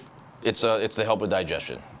 Usually, it's to help with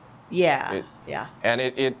digestion, Yeah. Yeah. and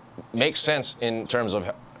it makes sense in terms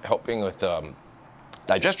of helping with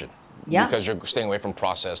digestion. Yeah. Because you're staying away from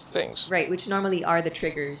processed things. Right, which normally are the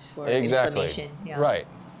triggers for Exactly. inflammation. Yeah. Right.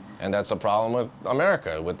 And that's the problem with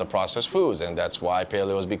America, with the processed foods, and that's why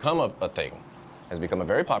paleo has become a thing. Has become a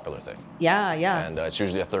very popular thing. Yeah. Yeah. And it's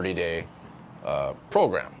usually a 30-day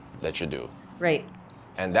program that you do. Right.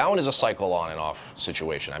 And that one is a cycle on and off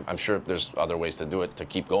situation. I'm sure there's other ways to do it to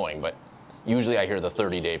keep going, but usually I hear the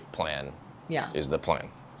 30-day plan Yeah. is the plan.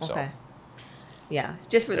 So, Okay. Yeah,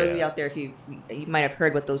 just for those of you Yeah. out there, if you might have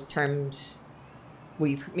heard what those terms,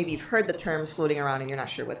 maybe you've heard the terms floating around and you're not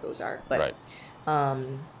sure what those are. But, right.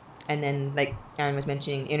 and then, like Aaron was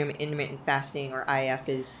mentioning, intermittent fasting, or IF,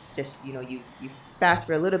 is just, you fast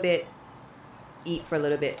for a little bit, eat for a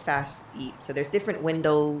little bit, fast, eat. So there's different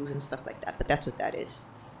windows and stuff like that, but that's what that is.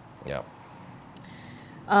 Yeah.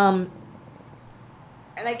 And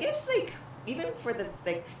I guess like even for the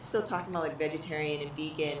like still talking about like vegetarian and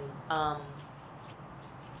vegan,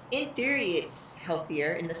 in theory it's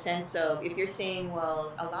healthier in the sense of if you're saying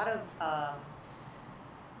well a lot of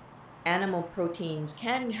animal proteins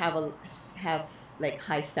can have like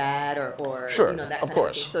high fat or Sure, that of kind of thing.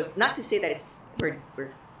 course. So not to say that we're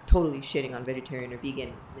totally shitting on vegetarian or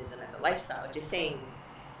veganism as a lifestyle. Just saying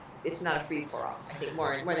it's not a free for all. I think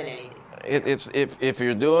more than anything. It's if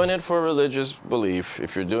you're doing it for religious belief,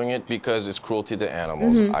 if you're doing it because it's cruelty to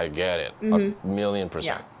animals, I get it, a million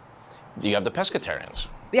percent. You have the pescatarians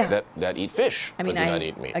Yeah. that eat fish I mean, but do not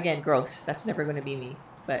eat meat. Again, gross. That's never going to be me.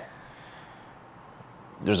 But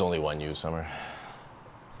There's only one you, Summer.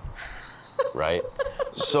 Right?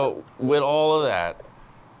 So with all of that,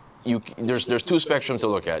 there's two spectrums to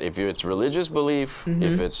look at. If it's religious belief,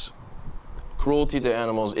 if it's cruelty to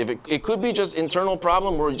animals, if it could be just internal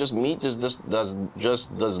problem where just meat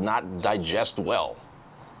does not digest well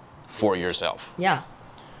for yourself. yeah.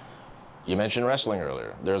 You mentioned wrestling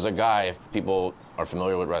earlier. There's a guy, if people are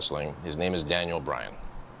familiar with wrestling, his name is Daniel Bryan.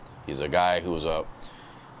 He's a guy who's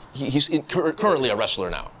he's currently a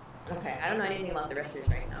wrestler now. Okay. I don't know anything about the wrestlers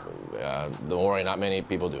right now. Don't worry, not many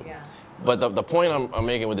people do. Yeah. But the point I'm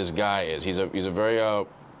making with this guy is he's a very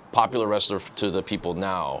popular wrestler to the people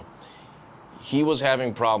now. He was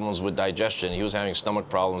having problems with digestion. He was having stomach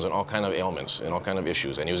problems and all kind of ailments and all kind of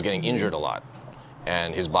issues. And he was getting injured a lot.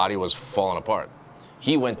 And his body was falling apart.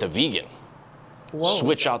 He went to vegan. Whoa.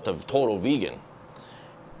 Switch out to total vegan.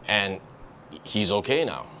 And he's okay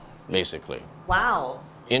now, basically. Wow.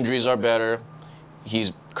 Injuries are better.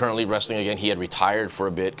 He's currently wrestling again. He had retired for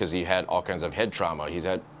a bit because he had all kinds of head trauma. He's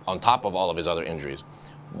had on top of all of his other injuries.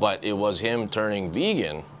 But it was him turning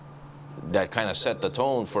vegan that kind of set the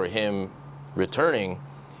tone for him returning,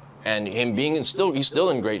 and him being he's still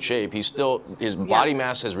in great shape. His body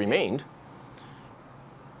mass has remained.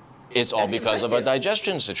 It's all That's because of a impressive.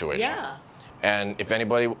 digestion situation. Yeah. And if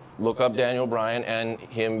anybody look up Daniel Bryan and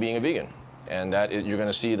him being a vegan, and you're going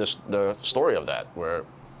to see the story of that, where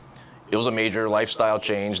it was a major lifestyle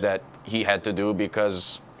change that he had to do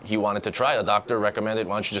because he wanted to try. A doctor recommended,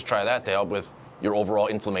 why don't you just try that to help with your overall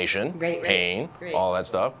inflammation, pain, all that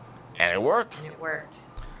stuff, and it worked. And it worked.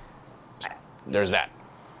 There's that.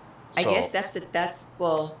 I So- guess that's the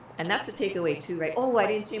takeaway too, right? Oh, I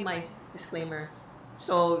didn't say my disclaimer.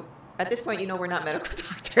 So at this point, we're not medical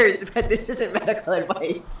doctors, but this isn't medical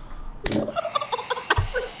advice.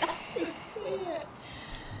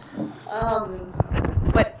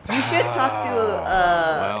 But you should talk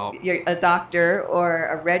to a doctor or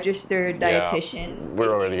a registered dietitian. We're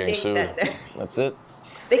if already you getting think sued. that That's it.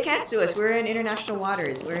 they can't sue us. We're in international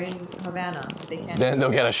waters. We're in Havana. They can't. Then they'll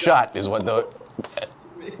get a shot, is what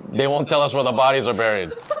they won't tell us where the bodies are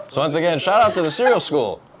buried. So once again, shout out to the cereal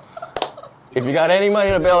school. If you got any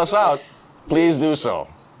money to bail us out, please do so.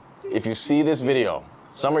 If you see this video,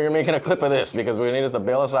 Summer, you're making a clip of this because we're gonna need us to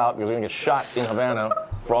bail us out because we're gonna get shot in Havana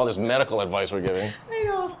for all this medical advice we're giving. I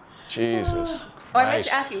know. Jesus Oh, I meant to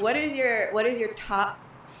Christ. ask you, what is your top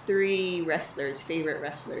 3 favorite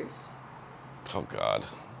wrestlers? Oh God,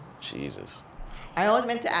 Jesus. I always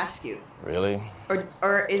meant to ask you. Really?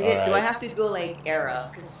 Or is it? Do I Alright. have to go like era?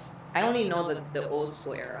 Because I don't even know the old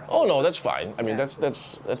school era. Oh no, that's fine. I mean, Okay.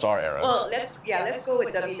 that's our era. Well, let's go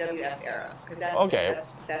with WWF era because that's Okay.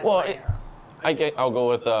 That's Well, my era. I'll go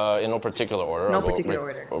with in no particular order. No I'll go particular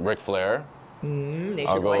Ric order. Ric Flair. Nature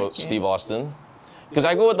I'll Boy. go Okay. Steve Austin. Because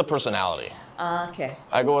I go with the personality. Okay.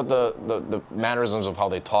 I go with the mannerisms of how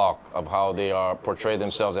they talk, of how they portray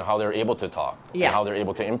themselves, and how they're able to talk, Yeah. and how they're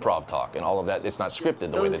able to improv talk, and all of that. It's not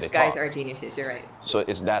scripted the way that Those they guys talk. are geniuses. You're right. So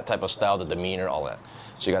it's that type of style, the demeanor, all that.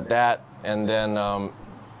 So you got that, and then,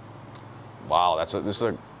 wow, this is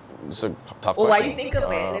a tough Well, while question. you think of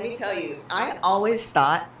it, let me tell you, I always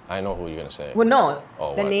thought. I know who you're gonna say. Well, no,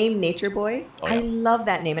 Oh, the what? name Nature Boy. Oh, I yeah. love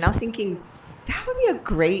that name, and I was thinking that would be a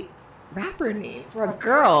great rapper name for a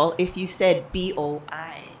girl if you said BOI.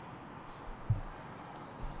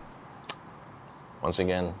 Once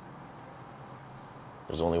again,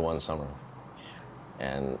 there's only one Summer.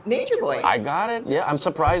 And Nature Boy. I got it. Yeah, I'm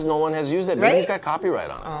surprised no one has used it. Maybe Right? he's got copyright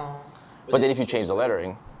on it. Oh. But then if you change the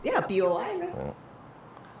lettering, Yeah, BOI, right? Yeah.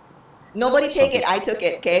 Nobody take Something- it. I took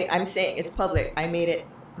it, okay? I'm saying it's public. I made it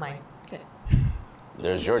mine. Okay.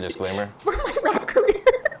 there's your disclaimer. For my rap career.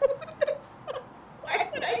 Why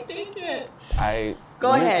would I take it?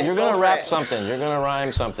 Go ahead, You're go gonna for rap it. something. You're gonna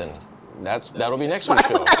rhyme something. That'll be next Why week's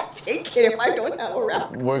show. would I take it if I don't have a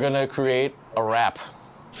rap? We're gonna create a rap,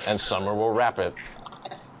 and Summer will rap it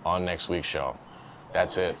on next week's show.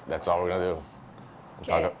 That's it. That's all we're gonna do.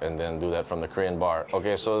 Okay. And then do that from the Korean bar.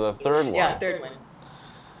 Okay, so the third one. Yeah, third one.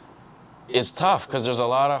 It's tough because there's a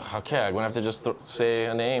lot of, okay, I'm going to have to just say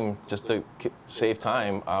a name just to save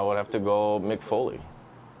time. I would have to go Mick Foley.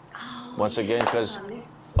 Once again, because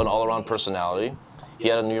an all-around personality. He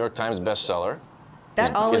had a New York Times bestseller.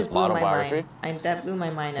 That always blew my autobiography. mind. That blew my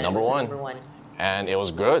mind. That it Number was one. Number one. And it was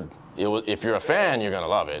good. It was, if you're a fan, you're going to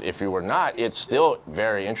love it. If you were not, it's still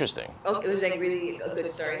very interesting. Oh, it was like really a good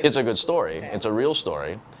story. It's a good story. Okay. It's a real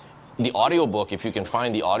story. The audiobook, if you can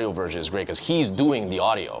find the audio version, is great because he's doing the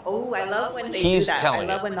audio. Oh, I love when they He's do that. telling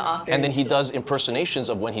I love it. when the authors... And then he does impersonations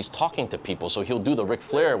of when he's talking to people. So he'll do the Ric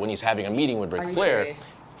Flair when he's having a meeting with Ric Are you Flair.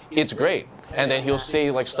 serious? It's great. And then he'll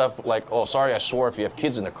say like stuff like, oh, sorry, I swore if you have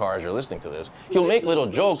kids in the car as you're listening to this. He'll make little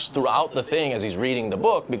jokes throughout the thing as he's reading the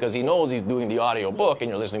book because he knows he's doing the audio book and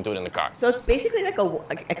you're listening to it in the car. So it's basically like a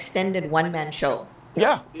extended one-man show.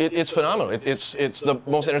 Yeah, it's phenomenal. It's the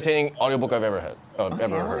most entertaining audiobook I've ever had. Okay,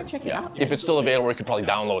 Ever I wanna heard. check it Yeah. out. If it's still available, you could probably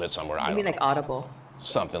download it somewhere. I I don't mean, know. like Audible.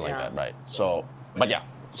 Something like Yeah. that, right? So, but yeah.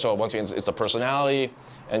 So once again, it's the personality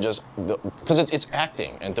and just because it's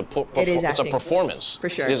acting and to put It is it's a acting. performance. For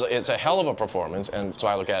sure. It's a hell of a performance, and so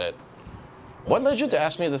I look at it. What led you to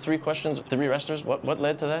ask me the three questions, three wrestlers? What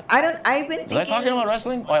led to that? I've been thinking... Was I talking about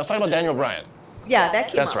wrestling? Oh, I was talking about Daniel Bryan. Yeah, that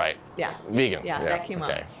came That's up. right. Yeah. Vegan. Yeah, that came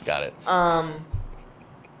okay, up. got it.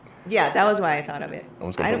 Yeah, that was why I thought of it. I'm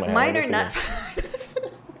just gonna put my Mine hand are on not...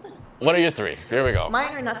 What are your three? Here we go.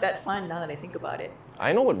 Mine are not that fun now that I think about it.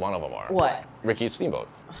 I know what one of them are. What? Ricky Steamboat.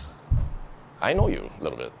 I know you a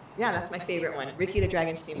little bit. Yeah, that's my favorite one. Ricky the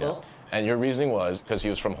Dragon Steamboat. And your reasoning was because he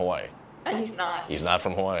was from Hawaii. And he's not. He's not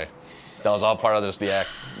from Hawaii. That was all part of this, the act,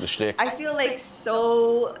 the shtick. I feel like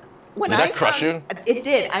so... When Did that crush you? It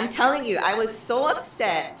did. I'm telling you, I was so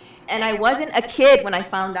upset. And I wasn't a kid when I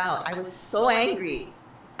found out. I was so angry.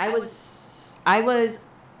 I was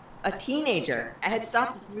a teenager. I had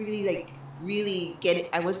stopped really getting...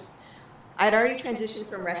 I'd already transitioned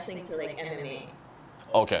from wrestling to like MMA.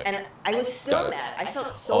 Okay. And I was still Got it. mad. I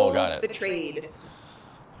felt so got it. betrayed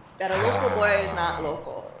that a local boy is not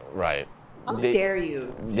local. Right. How dare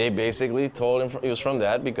you? They basically told him he was from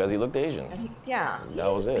that because he looked Asian. And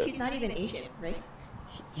that was it. He's not even Asian, right?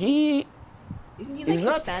 He Isn't he like he's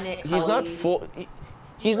not Hispanic? he's not Hawaiian? full.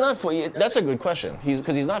 He's not full. That's a good question.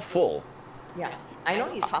 Because he's not full. Yeah, I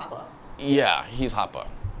know he's Hapa. Yeah, he's Hapa.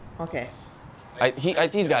 Okay.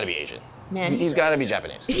 He's got to be Asian. Man, he's got to be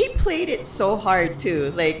Japanese. He played it so hard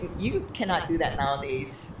too. Like you cannot do that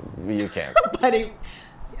nowadays. You can't. But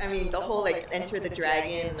I mean, the whole like Enter the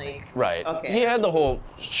Dragon, like. Right. Okay. He had the whole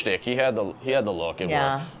shtick. He had the look. It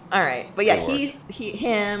Yeah. worked. All right, but yeah, It worked.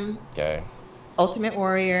 him, Okay. Ultimate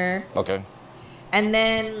Warrior, Okay. and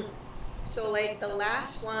then so like the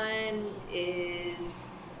last one is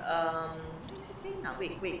what's his name now?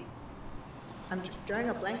 Wait. I'm drawing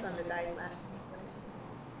a blank on the guy's last name. What is his name?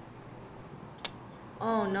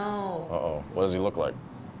 Oh no. Uh-oh. What does he look like?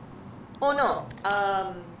 Oh no.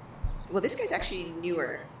 Well, this guy's actually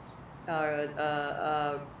newer.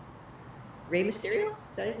 Rey Mysterio?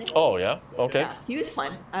 Is that his name? Oh, yeah? Okay. Yeah, he was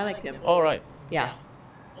fun. I liked him. All right. Yeah.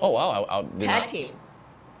 Oh, wow. I did Tag not- team.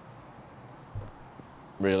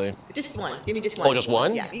 Really? Just one. Give me just one. Oh, just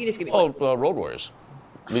one? Yeah, you can just give me Oh, one. Road Warriors.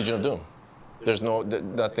 Legion of Doom. There's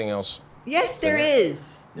nothing else. Yes, there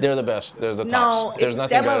is. They're the best. They're the No, tops. There's it's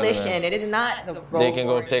nothing better than Demolition. them. It is not the Road They can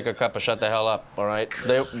go Warriors. take a cup of shut the hell up, all right?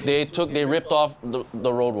 They ripped off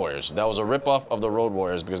the Road Warriors. That was a rip off of the Road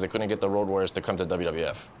Warriors because they couldn't get the Road Warriors to come to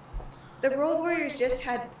WWF. The Road Warriors just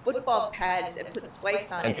had football pads and put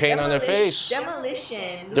spikes on And it. paint on their face.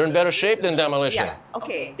 Demolition. They're in better shape than Demolition. Yeah.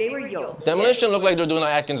 Okay, they were yoked. Demolition yes. looked like they're doing an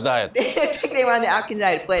Atkins diet. They looked like they were on the Atkins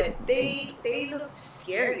diet, but they looked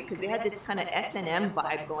scary because they had this kind of S&M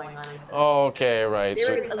vibe going on. Okay, right. They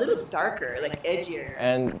So, were a little darker, like edgier.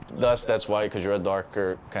 and thus, that's why, because you're a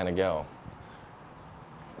darker kind of gal.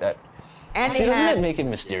 And See, they doesn't had, that make it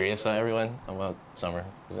mysterious on everyone about Summer,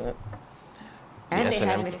 isn't it? and they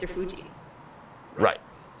had S&M. Mr. Fuji. Right.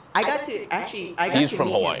 I got to He's from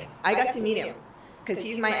meet Hawaii. him. I got to meet him because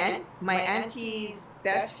he's my auntie's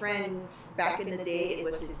best friend back in the day. It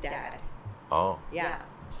was his dad. Oh. Yeah.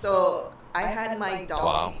 So I had my doll.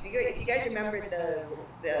 Wow. If you guys remember the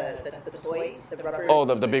toys, the rubber. Oh,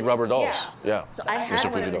 the big rubber dolls. Yeah. So I had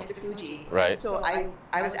Mr. one Fuji of doll. Mr. Fuji. Right. So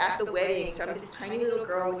I was at the wedding. So I'm this tiny little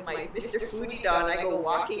girl with my Mr. Fuji doll, and I go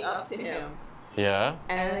walking up to him. Yeah.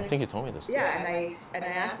 And I think you told me this. Yeah, and I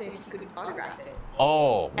asked him if he could autograph it.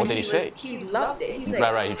 Oh, what And did he say? He loved it. He's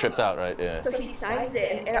like, Right. He tripped out. Right. Yeah. So he signs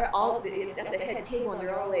it, and it's at the head table, and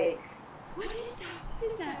they're all like, "What is that?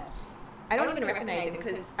 What is that?" I don't even recognize him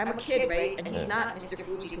because I'm a kid, right? And he's not Mr.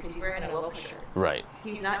 Fuji because he's wearing a local shirt. Right.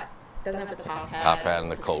 He's not. Doesn't have the top hat. Top hat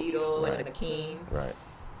and the coat. tuxedo Right. and the cane. Right.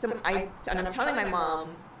 So I'm telling my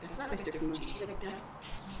mom, that's not Mr. Fuji. She's like, that's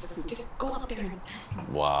Mr. Fuji. Just go up there and ask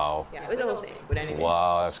him. Wow. Yeah, it was a whole thing. But anyway.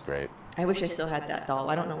 Wow, that's great. I wish I still had that doll.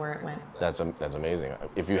 I don't know where it went. That's amazing.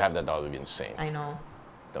 If you have that doll, it would be insane. I know.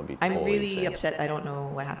 That would be I'm totally really insane. upset I don't know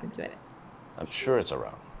what happened to it. I'm sure it's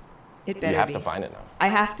around. It better You have be. to find it now. I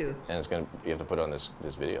have to. And you have to put it on this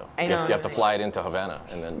video. I You know. have, you have to fly it into Havana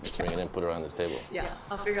and then bring it in and put it on this table. Yeah,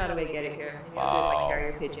 I'll figure out a way to get it here. Maybe I'll do it Wow. like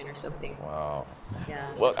carrier pigeon or something. Wow. Yeah.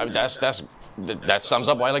 Well, I mean, that sums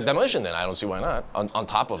up why I like demolition then. I don't see why not. On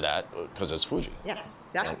top of that, because it's Fuji. Yeah,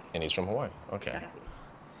 exactly. And he's from Hawaii. Okay. Exactly.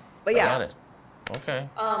 But I yeah. got it. Okay.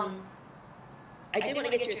 I did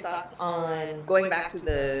want to get your thoughts on going back to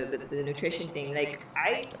the nutrition thing. Like,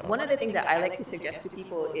 one of the things that I like to suggest to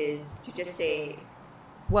people is to just say,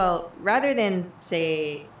 well, rather than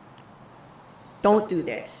say, don't do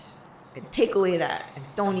this and take away that and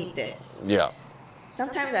don't eat this. Yeah.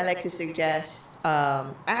 Sometimes I like to suggest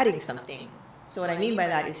adding something. So what I mean by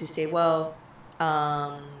that is to say, well,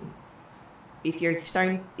 if you're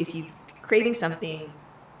craving something,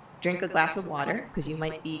 drink a glass of water because you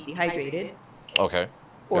might be dehydrated. Okay.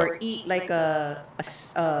 Or Yeah. eat like either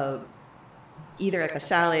like a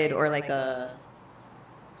salad or like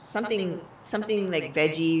something like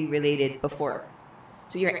veggie related before.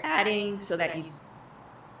 So you're adding so that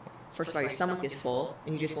first of all, your stomach is full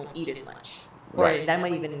and you just won't eat as much. Or Right. that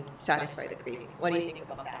might even satisfy the craving. What do you think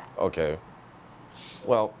about that? Okay.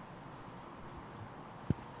 Well,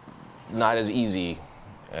 not as easy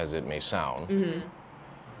as it may sound. Mm-hmm.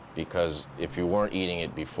 Because if you weren't eating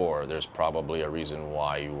it before, there's probably a reason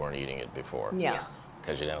why you weren't eating it before. Yeah,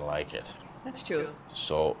 Because you didn't like it. that's true.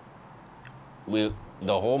 So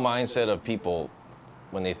the whole mindset of people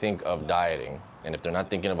when they think of dieting, and if they're not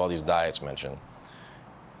thinking of all these diets mentioned,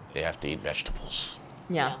 they have to eat vegetables.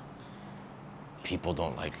 Yeah, People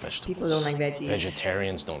don't like vegetables. people don't like veggies.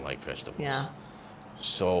 Vegetarians don't like vegetables. Yeah,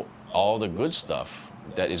 So all the good stuff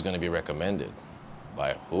that is going to be recommended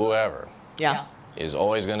by whoever yeah, is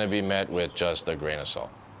always going to be met with just a grain of salt.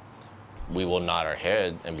 We will nod our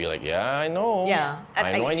head and be like, yeah, I know. Yeah.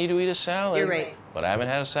 I know I need to eat a salad. You're right. But I haven't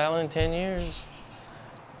had a salad in 10 years.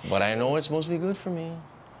 But I know it's supposed to be good for me.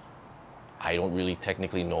 I don't really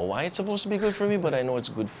technically know why it's supposed to be good for me, but I know it's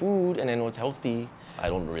good food and I know it's healthy. I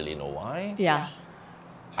don't really know why. yeah,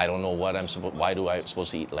 I don't know what why do I supposed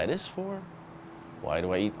to eat lettuce for? Why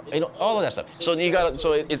do I eat, all of that stuff. So you got to,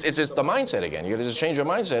 so it's the mindset again. You got to just change your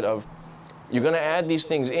mindset of, you're going to add these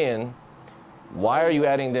things in. Why are you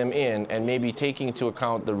adding them in? And maybe taking into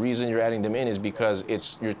account the reason you're adding them in is because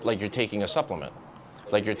you're taking a supplement,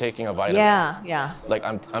 like you're taking a vitamin. yeah, yeah, Like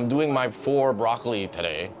I'm doing my 4 broccoli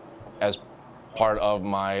today as part of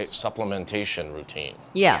my supplementation routine.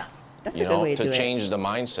 yeah. That's a good way to do change the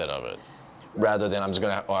mindset of it, rather than I'm just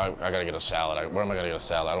gonna, I gotta get a salad. Where am I gonna get a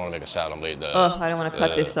salad? I don't want to make a salad. I'm late. Oh, I don't want to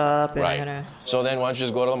cut this up. And Right. I'm gonna, So then why don't you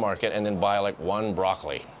just go to the market and then buy like 1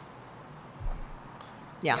 broccoli.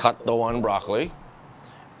 yeah, Cut the 1 broccoli,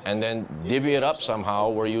 and then divvy it up somehow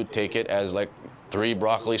where you take it as like 3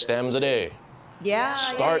 broccoli stems a day. yeah,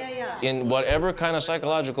 Start yeah. in whatever kind of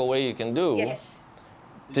psychological way you can do Yes.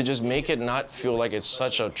 to just make it not feel like it's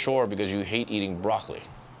such a chore because you hate eating broccoli,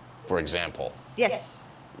 for example. Yes.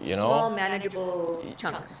 You know? Small, manageable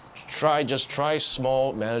chunks. Just try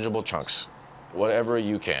small, manageable chunks, whatever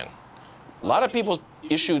you can. A lot of people's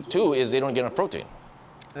issue too is they don't get enough protein.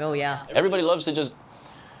 Oh, yeah. Everybody loves to just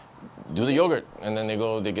do the yogurt and then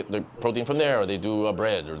they get the protein from there, or they do a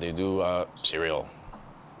bread, or they do cereal.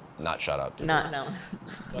 Not shout out to them. No.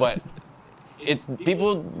 But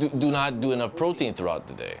people do not do enough protein throughout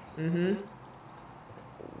the day.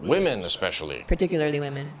 Mm-hmm. Women especially. Particularly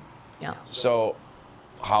women. Yeah. So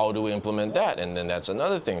how do we implement that? And then that's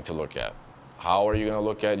another thing to look at. How are you going to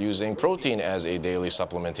look at using protein as a daily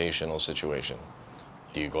supplementational situation?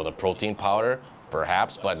 Do you go the protein powder?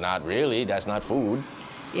 Perhaps, but not really. That's not food.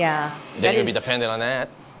 Yeah. Then you'll be dependent on that.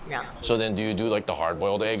 Yeah. So then do you do like the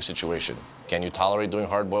hard-boiled egg situation? Can you tolerate doing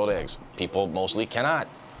hard-boiled eggs? People mostly cannot.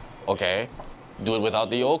 Okay. Do it without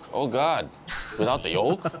the yolk? Oh God. Without the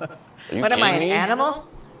yolk? Are you What am kidding I, an me? animal?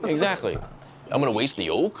 Exactly. I'm gonna waste the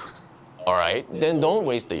yolk? All right, then don't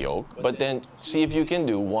waste the yolk, but then see if you can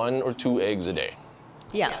do 1 or 2 eggs a day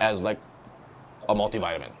Yeah. as like a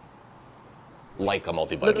multivitamin. Like a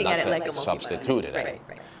multivitamin, Looking not at it to like a multivitamin. substitute it. Right,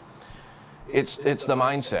 right. It's the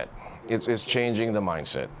mindset. It's changing the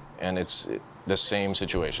mindset, and it's the same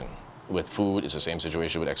situation with food. It's the same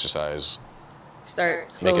situation with exercise.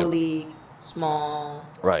 Start Make it- slowly, small,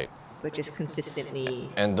 Right. but just consistently.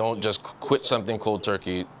 And don't just quit something cold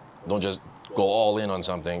turkey. Don't just go all in on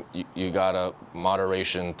something. You gotta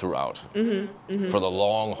moderation throughout. For the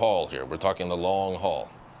long haul here. We're talking the long haul.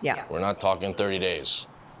 Yeah. We're not talking 30 days.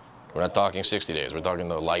 We're not talking 60 days. We're talking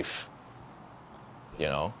the life, you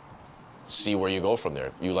know. See where you go from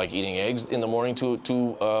there. You like eating eggs in the morning,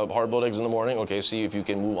 two hard-boiled eggs in the morning? Okay, see if you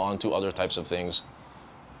can move on to other types of things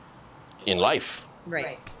in life.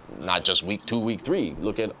 Right. Not just week 2, week 3.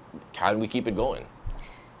 Look at how do we keep it going.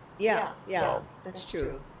 Yeah, So- that's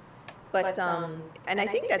true. But and I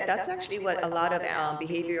think that that's actually what a lot of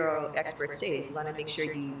behavioral experts say is you want to make sure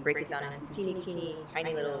you break it down into teeny,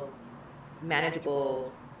 tiny little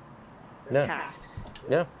manageable Yeah. tasks,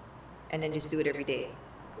 Yeah. and then just do it every day.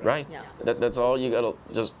 Right. Yeah. That's all you gotta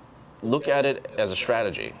just look at it as a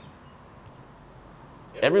strategy.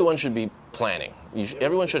 Everyone should be planning.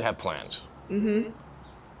 Everyone should have plans. Mm-hmm.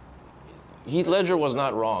 Heath Ledger was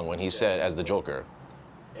not wrong when he said, as the Joker,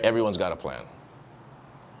 everyone's got a plan.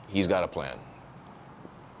 He's got a plan.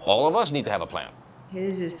 All of us need to have a plan.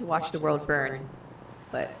 His is to watch the world burn,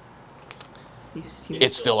 but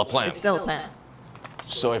It's still a plan. It's still a plan.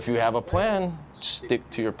 So if you have a plan, stick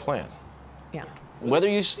to your plan. Yeah. Whether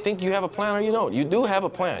you think you have a plan or you don't, you do have a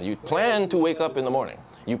plan. You plan to wake up in the morning.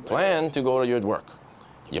 You plan to go to your work.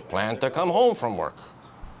 You plan to come home from work,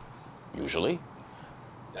 usually.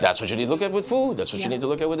 That's what you need to look at with food. That's what you need to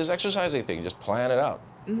look at with this exercising thing. Just plan it out.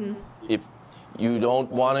 Mm-hmm. If you don't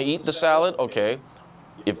want to eat the salad, okay.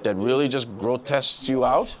 If that really just grotesques you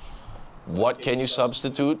out, what can you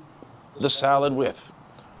substitute the salad with?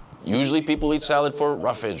 Usually people eat salad for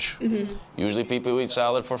roughage. Mm-hmm. Usually people eat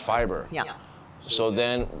salad for fiber. Yeah. So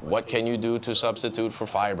then what can you do to substitute for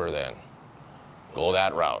fiber then? Go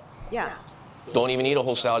that route. Yeah. Don't even eat a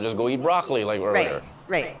whole salad, just go eat broccoli like earlier.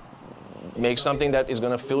 Right. Make something that is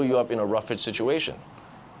going to fill you up in a roughage situation.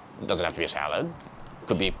 It doesn't have to be a salad.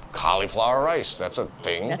 Could be cauliflower rice. That's a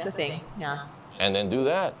thing. That's a thing. Yeah. And then do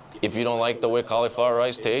that. If you don't like the way cauliflower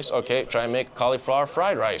rice tastes, okay, try and make cauliflower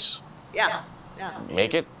fried rice. Yeah. Yeah.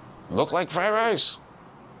 Make it look like fried rice.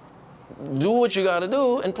 Do what you got to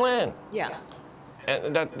do and plan. Yeah.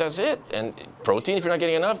 And that's it. And protein, if you're not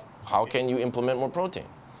getting enough, how can you implement more protein?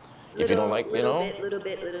 If you don't like, little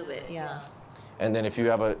bit. Yeah. And then if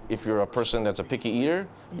you're a person that's a picky eater,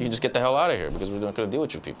 you can just get the hell out of here because we're not going to deal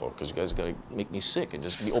with you people because you guys got to make me sick and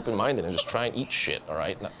just be open-minded and just try and eat shit, all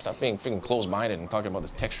right? Stop being freaking closed-minded and talking about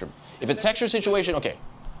this texture. If it's texture situation, okay.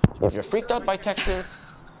 If you're freaked out by texture,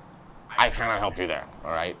 I cannot help you there,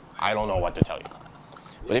 all right? I don't know what to tell you.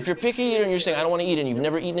 But if you're a picky eater and you're saying, I don't want to eat it and you've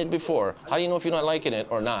never eaten it before, how do you know if you're not liking it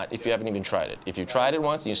or not if you haven't even tried it? If you tried it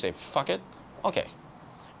once and you say, fuck it, okay.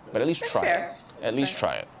 But at least try fair. it. At least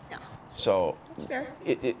try it. Yeah. So, That's fair.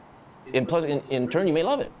 in turn, you may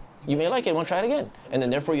love it. You may like it and want to try it again. And then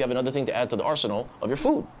therefore you have another thing to add to the arsenal of your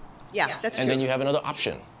food. Yeah, that's true. And then you have another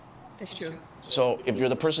option. That's true. So if you're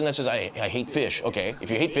the person that says, I hate fish, okay.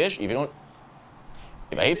 If you hate fish, if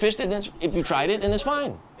I hate fish, then if you tried it, then it's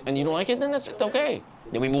fine. And you don't like it, then that's okay.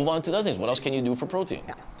 Then we move on to the other things. What else can you do for protein?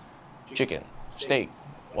 Yeah. Chicken, steak,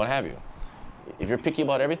 what have you. If you're picky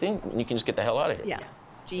about everything, you can just get the hell out of here. Yeah.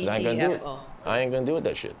 'Cause I ain't gonna do it. GTFO. I ain't gonna do it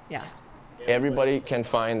that shit. Yeah. Everybody can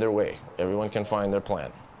find their way. Everyone can find their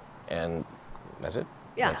plan. And that's it.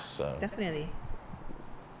 Yeah. That's, Definitely.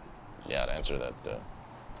 yeah, to answer that.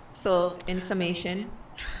 So, in summation.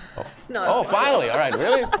 Oh. No. Oh, finally. All right,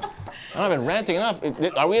 really? I've been ranting enough.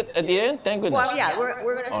 Are we at the end? Thank goodness. Well, yeah,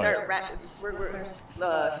 we're gonna Oh, start. We're gonna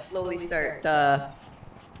slowly start.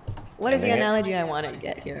 What is the Ending it? analogy I want to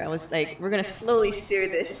get here? I was like, we're gonna slowly steer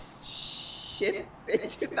this ship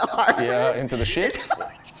into the harbor. Yeah, into the shit?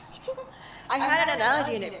 I had an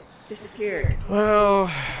analogy and it disappeared.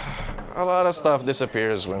 Well, a lot of stuff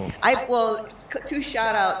disappears when... Two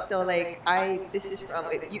shout outs. So this is from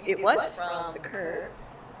it was from the Curb.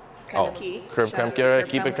 Kamuki. Curb Shout out to Kamkera, Curb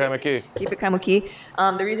keep it Kamuki. Kamuki. Keep it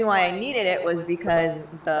Kamuki. The reason why I needed it was because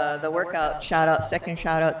the workout second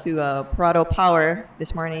shout out to Prado Power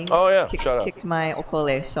this morning. Oh, yeah, shout out. Kicked my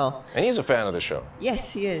okole. So And he's a fan of the show.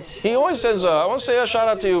 yes, he is. He always says, I want to say a shout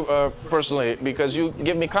out to you personally because you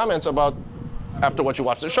give me comments about after what you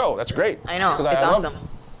watch the show. That's great. I know. 'Cause It's I love awesome.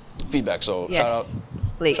 feedback, so Yes.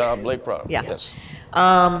 Blake. shout out Blake Prado. Yeah. Yes.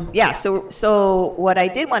 Yeah. So what I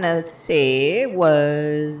did want to say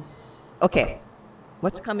was okay.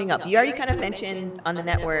 What's coming up? You already kind of mentioned on the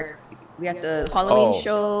network. We have the Halloween Oh.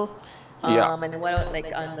 show. Yeah. And what else,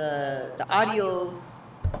 on the audio.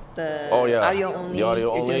 Oh yeah. Audio only. The audio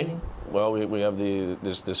you're only. doing- Well, we have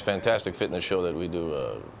this fantastic fitness show that we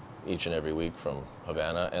do each and every week from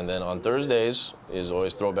Havana, and then on Thursdays is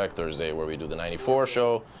always Throwback Thursday where we do the '94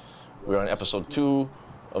 show. We're on episode 2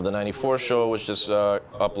 of the '94 show, which just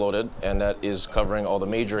uploaded, and that is covering all the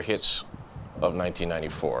major hits of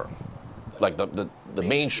 1994, like the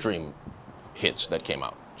mainstream hits that came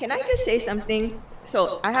out. Can I just say something?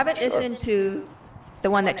 So I haven't listened to the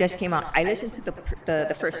one that just came out. I listened to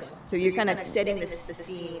the first one. So you're kind of setting the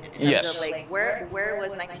scene in terms Yes. of like where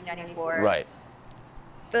was 1994? Right.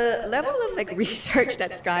 The level of like research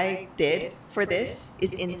that Sky did for this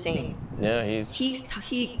is insane. Yeah,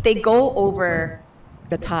 They go over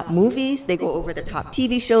the top movies, they go over the top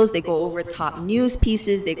TV shows, they go over top news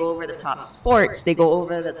pieces, they go over the top sports, they go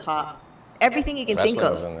over the top everything you can think Wrestling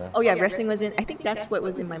of. was in there. Oh yeah, wrestling was in. I think that's what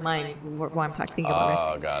was in my mind while I'm thinking about Oh,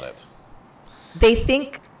 wrestling. got it. They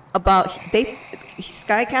think about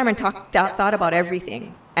Sky Cameron thought about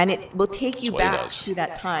everything, and it will take you what he back does. to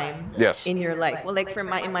that time Yes. in your life. Well, like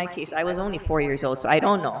in my case, I was only 4 years old, so I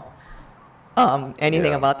don't know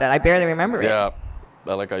anything Yeah. about that. I barely remember it. Yeah,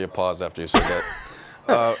 I like how you paused after you said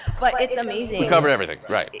that. But it's amazing. We covered everything,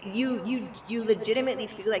 right? You legitimately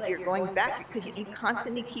feel like you're going back because you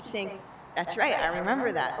constantly keep saying, "That's right, I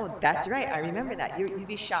remember that. Oh, that's right, I remember that." You'd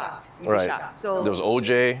be shocked. You'd be Right. shocked. So There was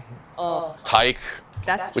OJ, oh, Tyke,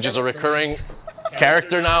 which is a that's- recurring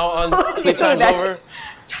character now on Sleep Time's That- Over.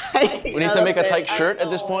 Tyke, We need to make a I Tyke shirt at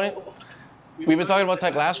this know. point. We've been talking about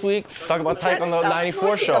Tyke last week. Talking about Tyke on the Let's stop 94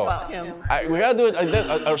 talking show. about him. We gotta do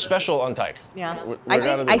a special on Tyke. Yeah, We're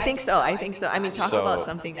gonna do I it. think so. I think so. I mean, talk So- about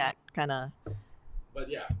something that kind of. But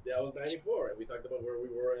yeah, that was 94, and we talked about where we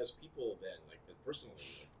were as people then, like personally.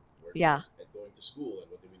 Where Yeah. and going to school,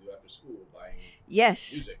 and what did we do after school, buying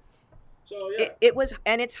Yes. music. So yeah, It was,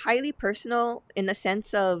 and it's highly personal in the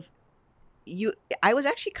sense of I was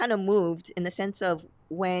actually kind of moved in the sense of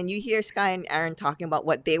when you hear Sky and Aaron talking about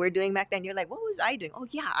what they were doing back then, you're like, what was I doing? Oh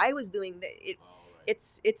yeah, I was doing it. all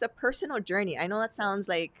right. It's a personal journey. I know that sounds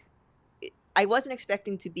like I wasn't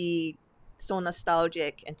expecting to be so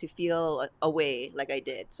nostalgic and to feel a way like I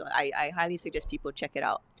did. So I highly suggest people check it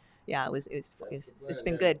out. Yeah, it's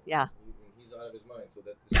been good. Yeah. He's out of his mind, so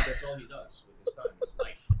that's all he does with his time, his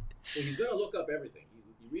life. So he's gonna look up everything.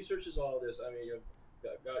 He researches all this. I mean,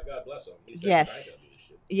 God bless him. He's Yes. to do this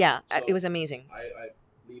shit. Yeah, So- it was amazing. I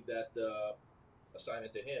leave that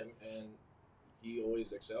assignment to him, and he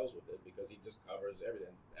always excels with it because he just covers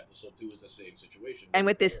everything. Episode 2 is the same situation. And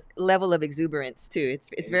with this level of exuberance too, it's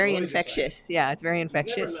he's very always infectious. Yeah, it's very He's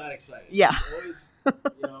infectious. never not excited. Yeah. He's always,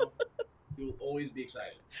 he will always be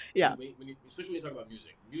excited. Yeah. Especially when you talk about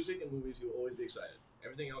music. Music and movies, he will always be excited.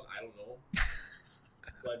 Everything else, I don't know.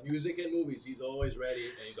 But music and movies, he's always ready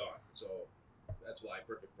and he's on. So that's why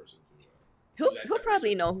perfect person to He'll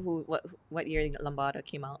probably know what year Lambada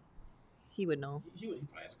came out. He would know. He probably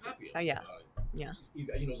has a copy of it. Oh, yeah. Yeah.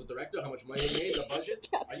 He knows the director, how much money he made, the budget.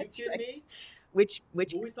 Yeah, Are you that's kidding right. me? Which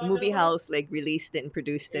Who we talking movie about? house like released it and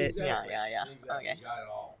produced it? Exactly. Yeah. Exactly. Okay. He's got it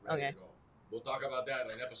all ready Okay. to go. We'll talk about that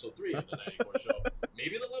in episode 3 of the 94 show.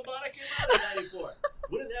 Maybe the Lambada came out in 94.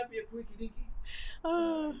 Wouldn't that be a quickie dinky?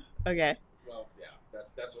 Okay. Well, yeah,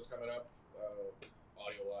 that's what's coming up,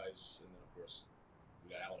 audio wise, and then of course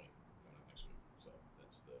we got Halloween coming up next week. So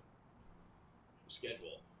that's the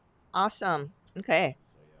schedule. Awesome. Okay.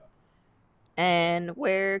 So yeah. And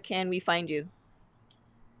where can we find you?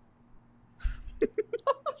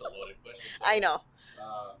 That's a loaded question. So, I know.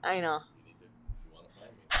 You need to, if you want to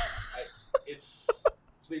find me. It's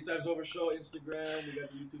Sleep Times Over Show, Instagram. We got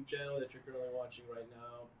the YouTube channel that you're currently watching right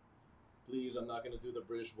now. Please, I'm not going to do the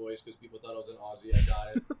British voice because people thought I was an Aussie. I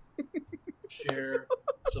got it. Share,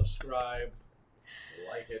 subscribe,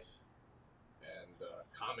 like it, and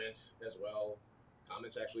comment as well.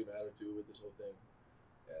 Comments actually matter too with this whole thing.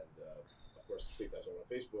 And of course, Sleep Times Over on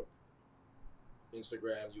Facebook,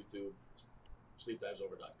 Instagram, YouTube,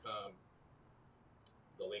 sleeptimesover.com.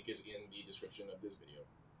 The link is in the description of this video.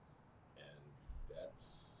 And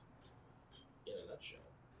that's, in a nutshell,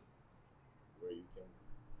 where you can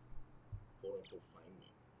quote unquote find me.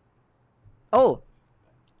 Oh,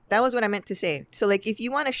 that was what I meant to say. So, like, if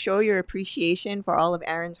you want to show your appreciation for all of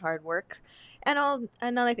Aaron's hard work, and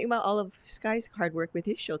another thing about all of Sky's hard work with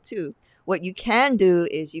his show too, what you can do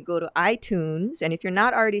is you go to iTunes, and if you're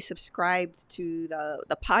not already subscribed to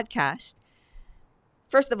the podcast,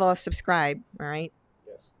 first of all, subscribe, all right?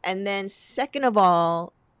 Yes. And then second of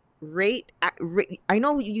all, rate. I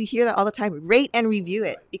know you hear that all the time. Rate and review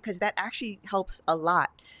it, because that actually helps a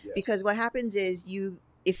lot. Yes. Because what happens is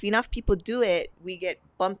if enough people do it, we get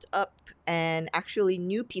bumped up, and actually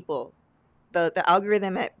new people, the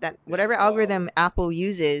algorithm that whatever algorithm Apple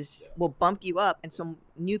uses will bump you up, and so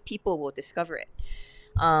new people will discover it.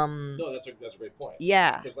 No, that's a great point.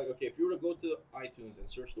 Yeah. Because like, okay, if you were to go to iTunes and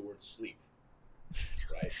search the word sleep,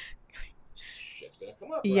 right? Shit's gonna come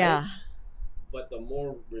up, right? Yeah. But the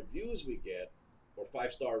more reviews we get, or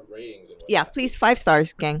 5-star ratings and whatnot, Yeah. Please, 5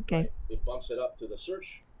 stars, gang. Okay. right, it bumps it up to the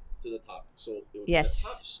search to the top. So it would Yes. be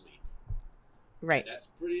the top sleep. Right. And that's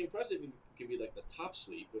pretty impressive can be like the top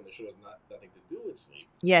sleep when the show has nothing to do with sleep.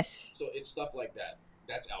 Yes. So it's stuff like that.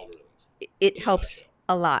 That's algorithms. It In a helps nutshell.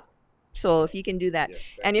 a lot. So if you can do that. Yes,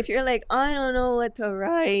 And if you're like, I don't know what to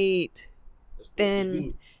write,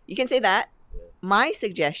 then you can say that. Yeah. My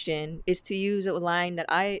suggestion is to use a line that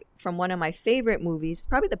from one of my favorite movies,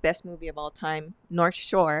 probably the best movie of all time, North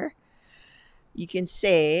Shore. You can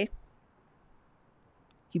say,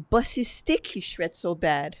 he busts his stick, he shreds so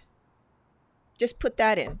bad. Just put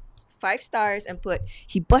that in. 5 stars and put,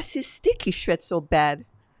 he busts his stick, he shreds so bad.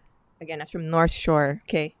 Again, that's from North Shore,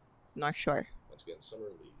 okay? North Shore. Once again, Summer Lee.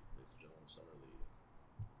 Ladies and gentlemen, Summer Lee.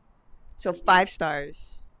 So 5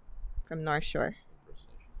 stars from North Shore.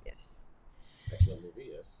 Impersonation. Yes. Excellent movie,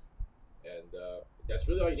 yes. And that's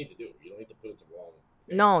really all you need to do. You don't need to put it to wrong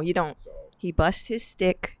thing. No, you don't. So He busts his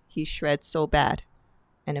stick, he shreds so bad.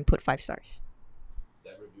 And then put 5 stars.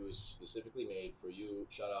 that review is specifically made for you.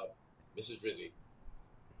 Shout out, Mrs. Drizzy.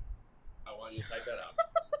 I want you to type that out.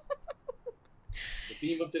 The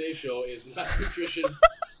theme of today's show is not nutrition.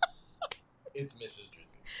 It's Mrs.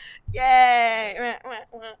 Drizzy. Yay! Now, to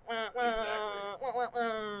all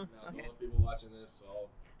the people watching this, all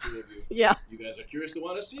 2 of you, Yeah. you guys are curious to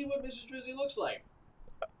want to see what Mrs. Drizzy looks like.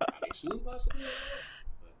 Coming soon, possibly. I don't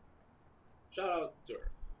know. But shout out to her.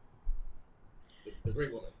 The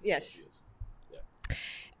great woman. Yes. She is.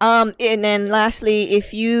 And then lastly,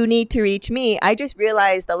 if you need to reach me, I just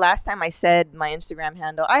realized the last time I said my Instagram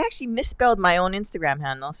handle, I actually misspelled my own Instagram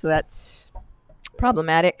handle, so that's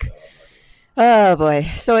problematic. Shout out, Marty. Oh boy.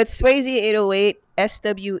 So it's Swayze808,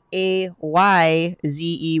 SWAYZEY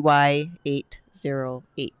 808.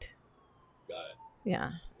 Got it.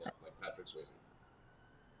 Yeah. Yeah, like Patrick Swayze.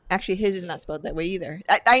 Actually, his is not spelled that way either.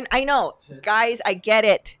 I know. Guys, I get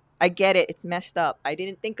it. I get it. It's messed up. I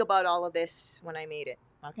didn't think about all of this when I made it.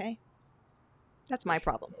 Okay? That's my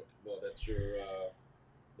problem. Okay. Well, that's your.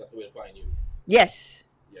 That's the way to find you. Yes.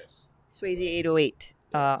 Yes. Swayze808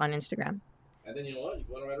 on Instagram. And then you know what? If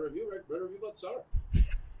you want to write a review, write a review about Summer.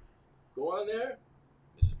 Go on there,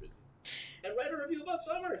 Mrs. Busy, and write a review about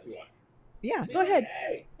Summer if you want. Yeah, Be go like, ahead.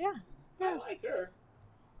 Hey, Yeah. I like her.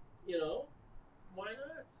 You know, why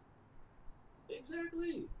not?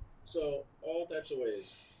 Exactly. So all types of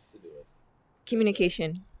ways to do it.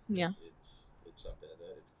 Communication. Yeah. It's something.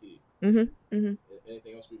 It's key.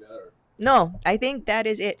 Anything else we got? Or No, I think that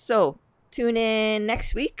is it. So tune in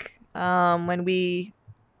next week when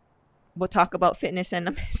we'll talk about fitness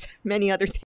and many other things.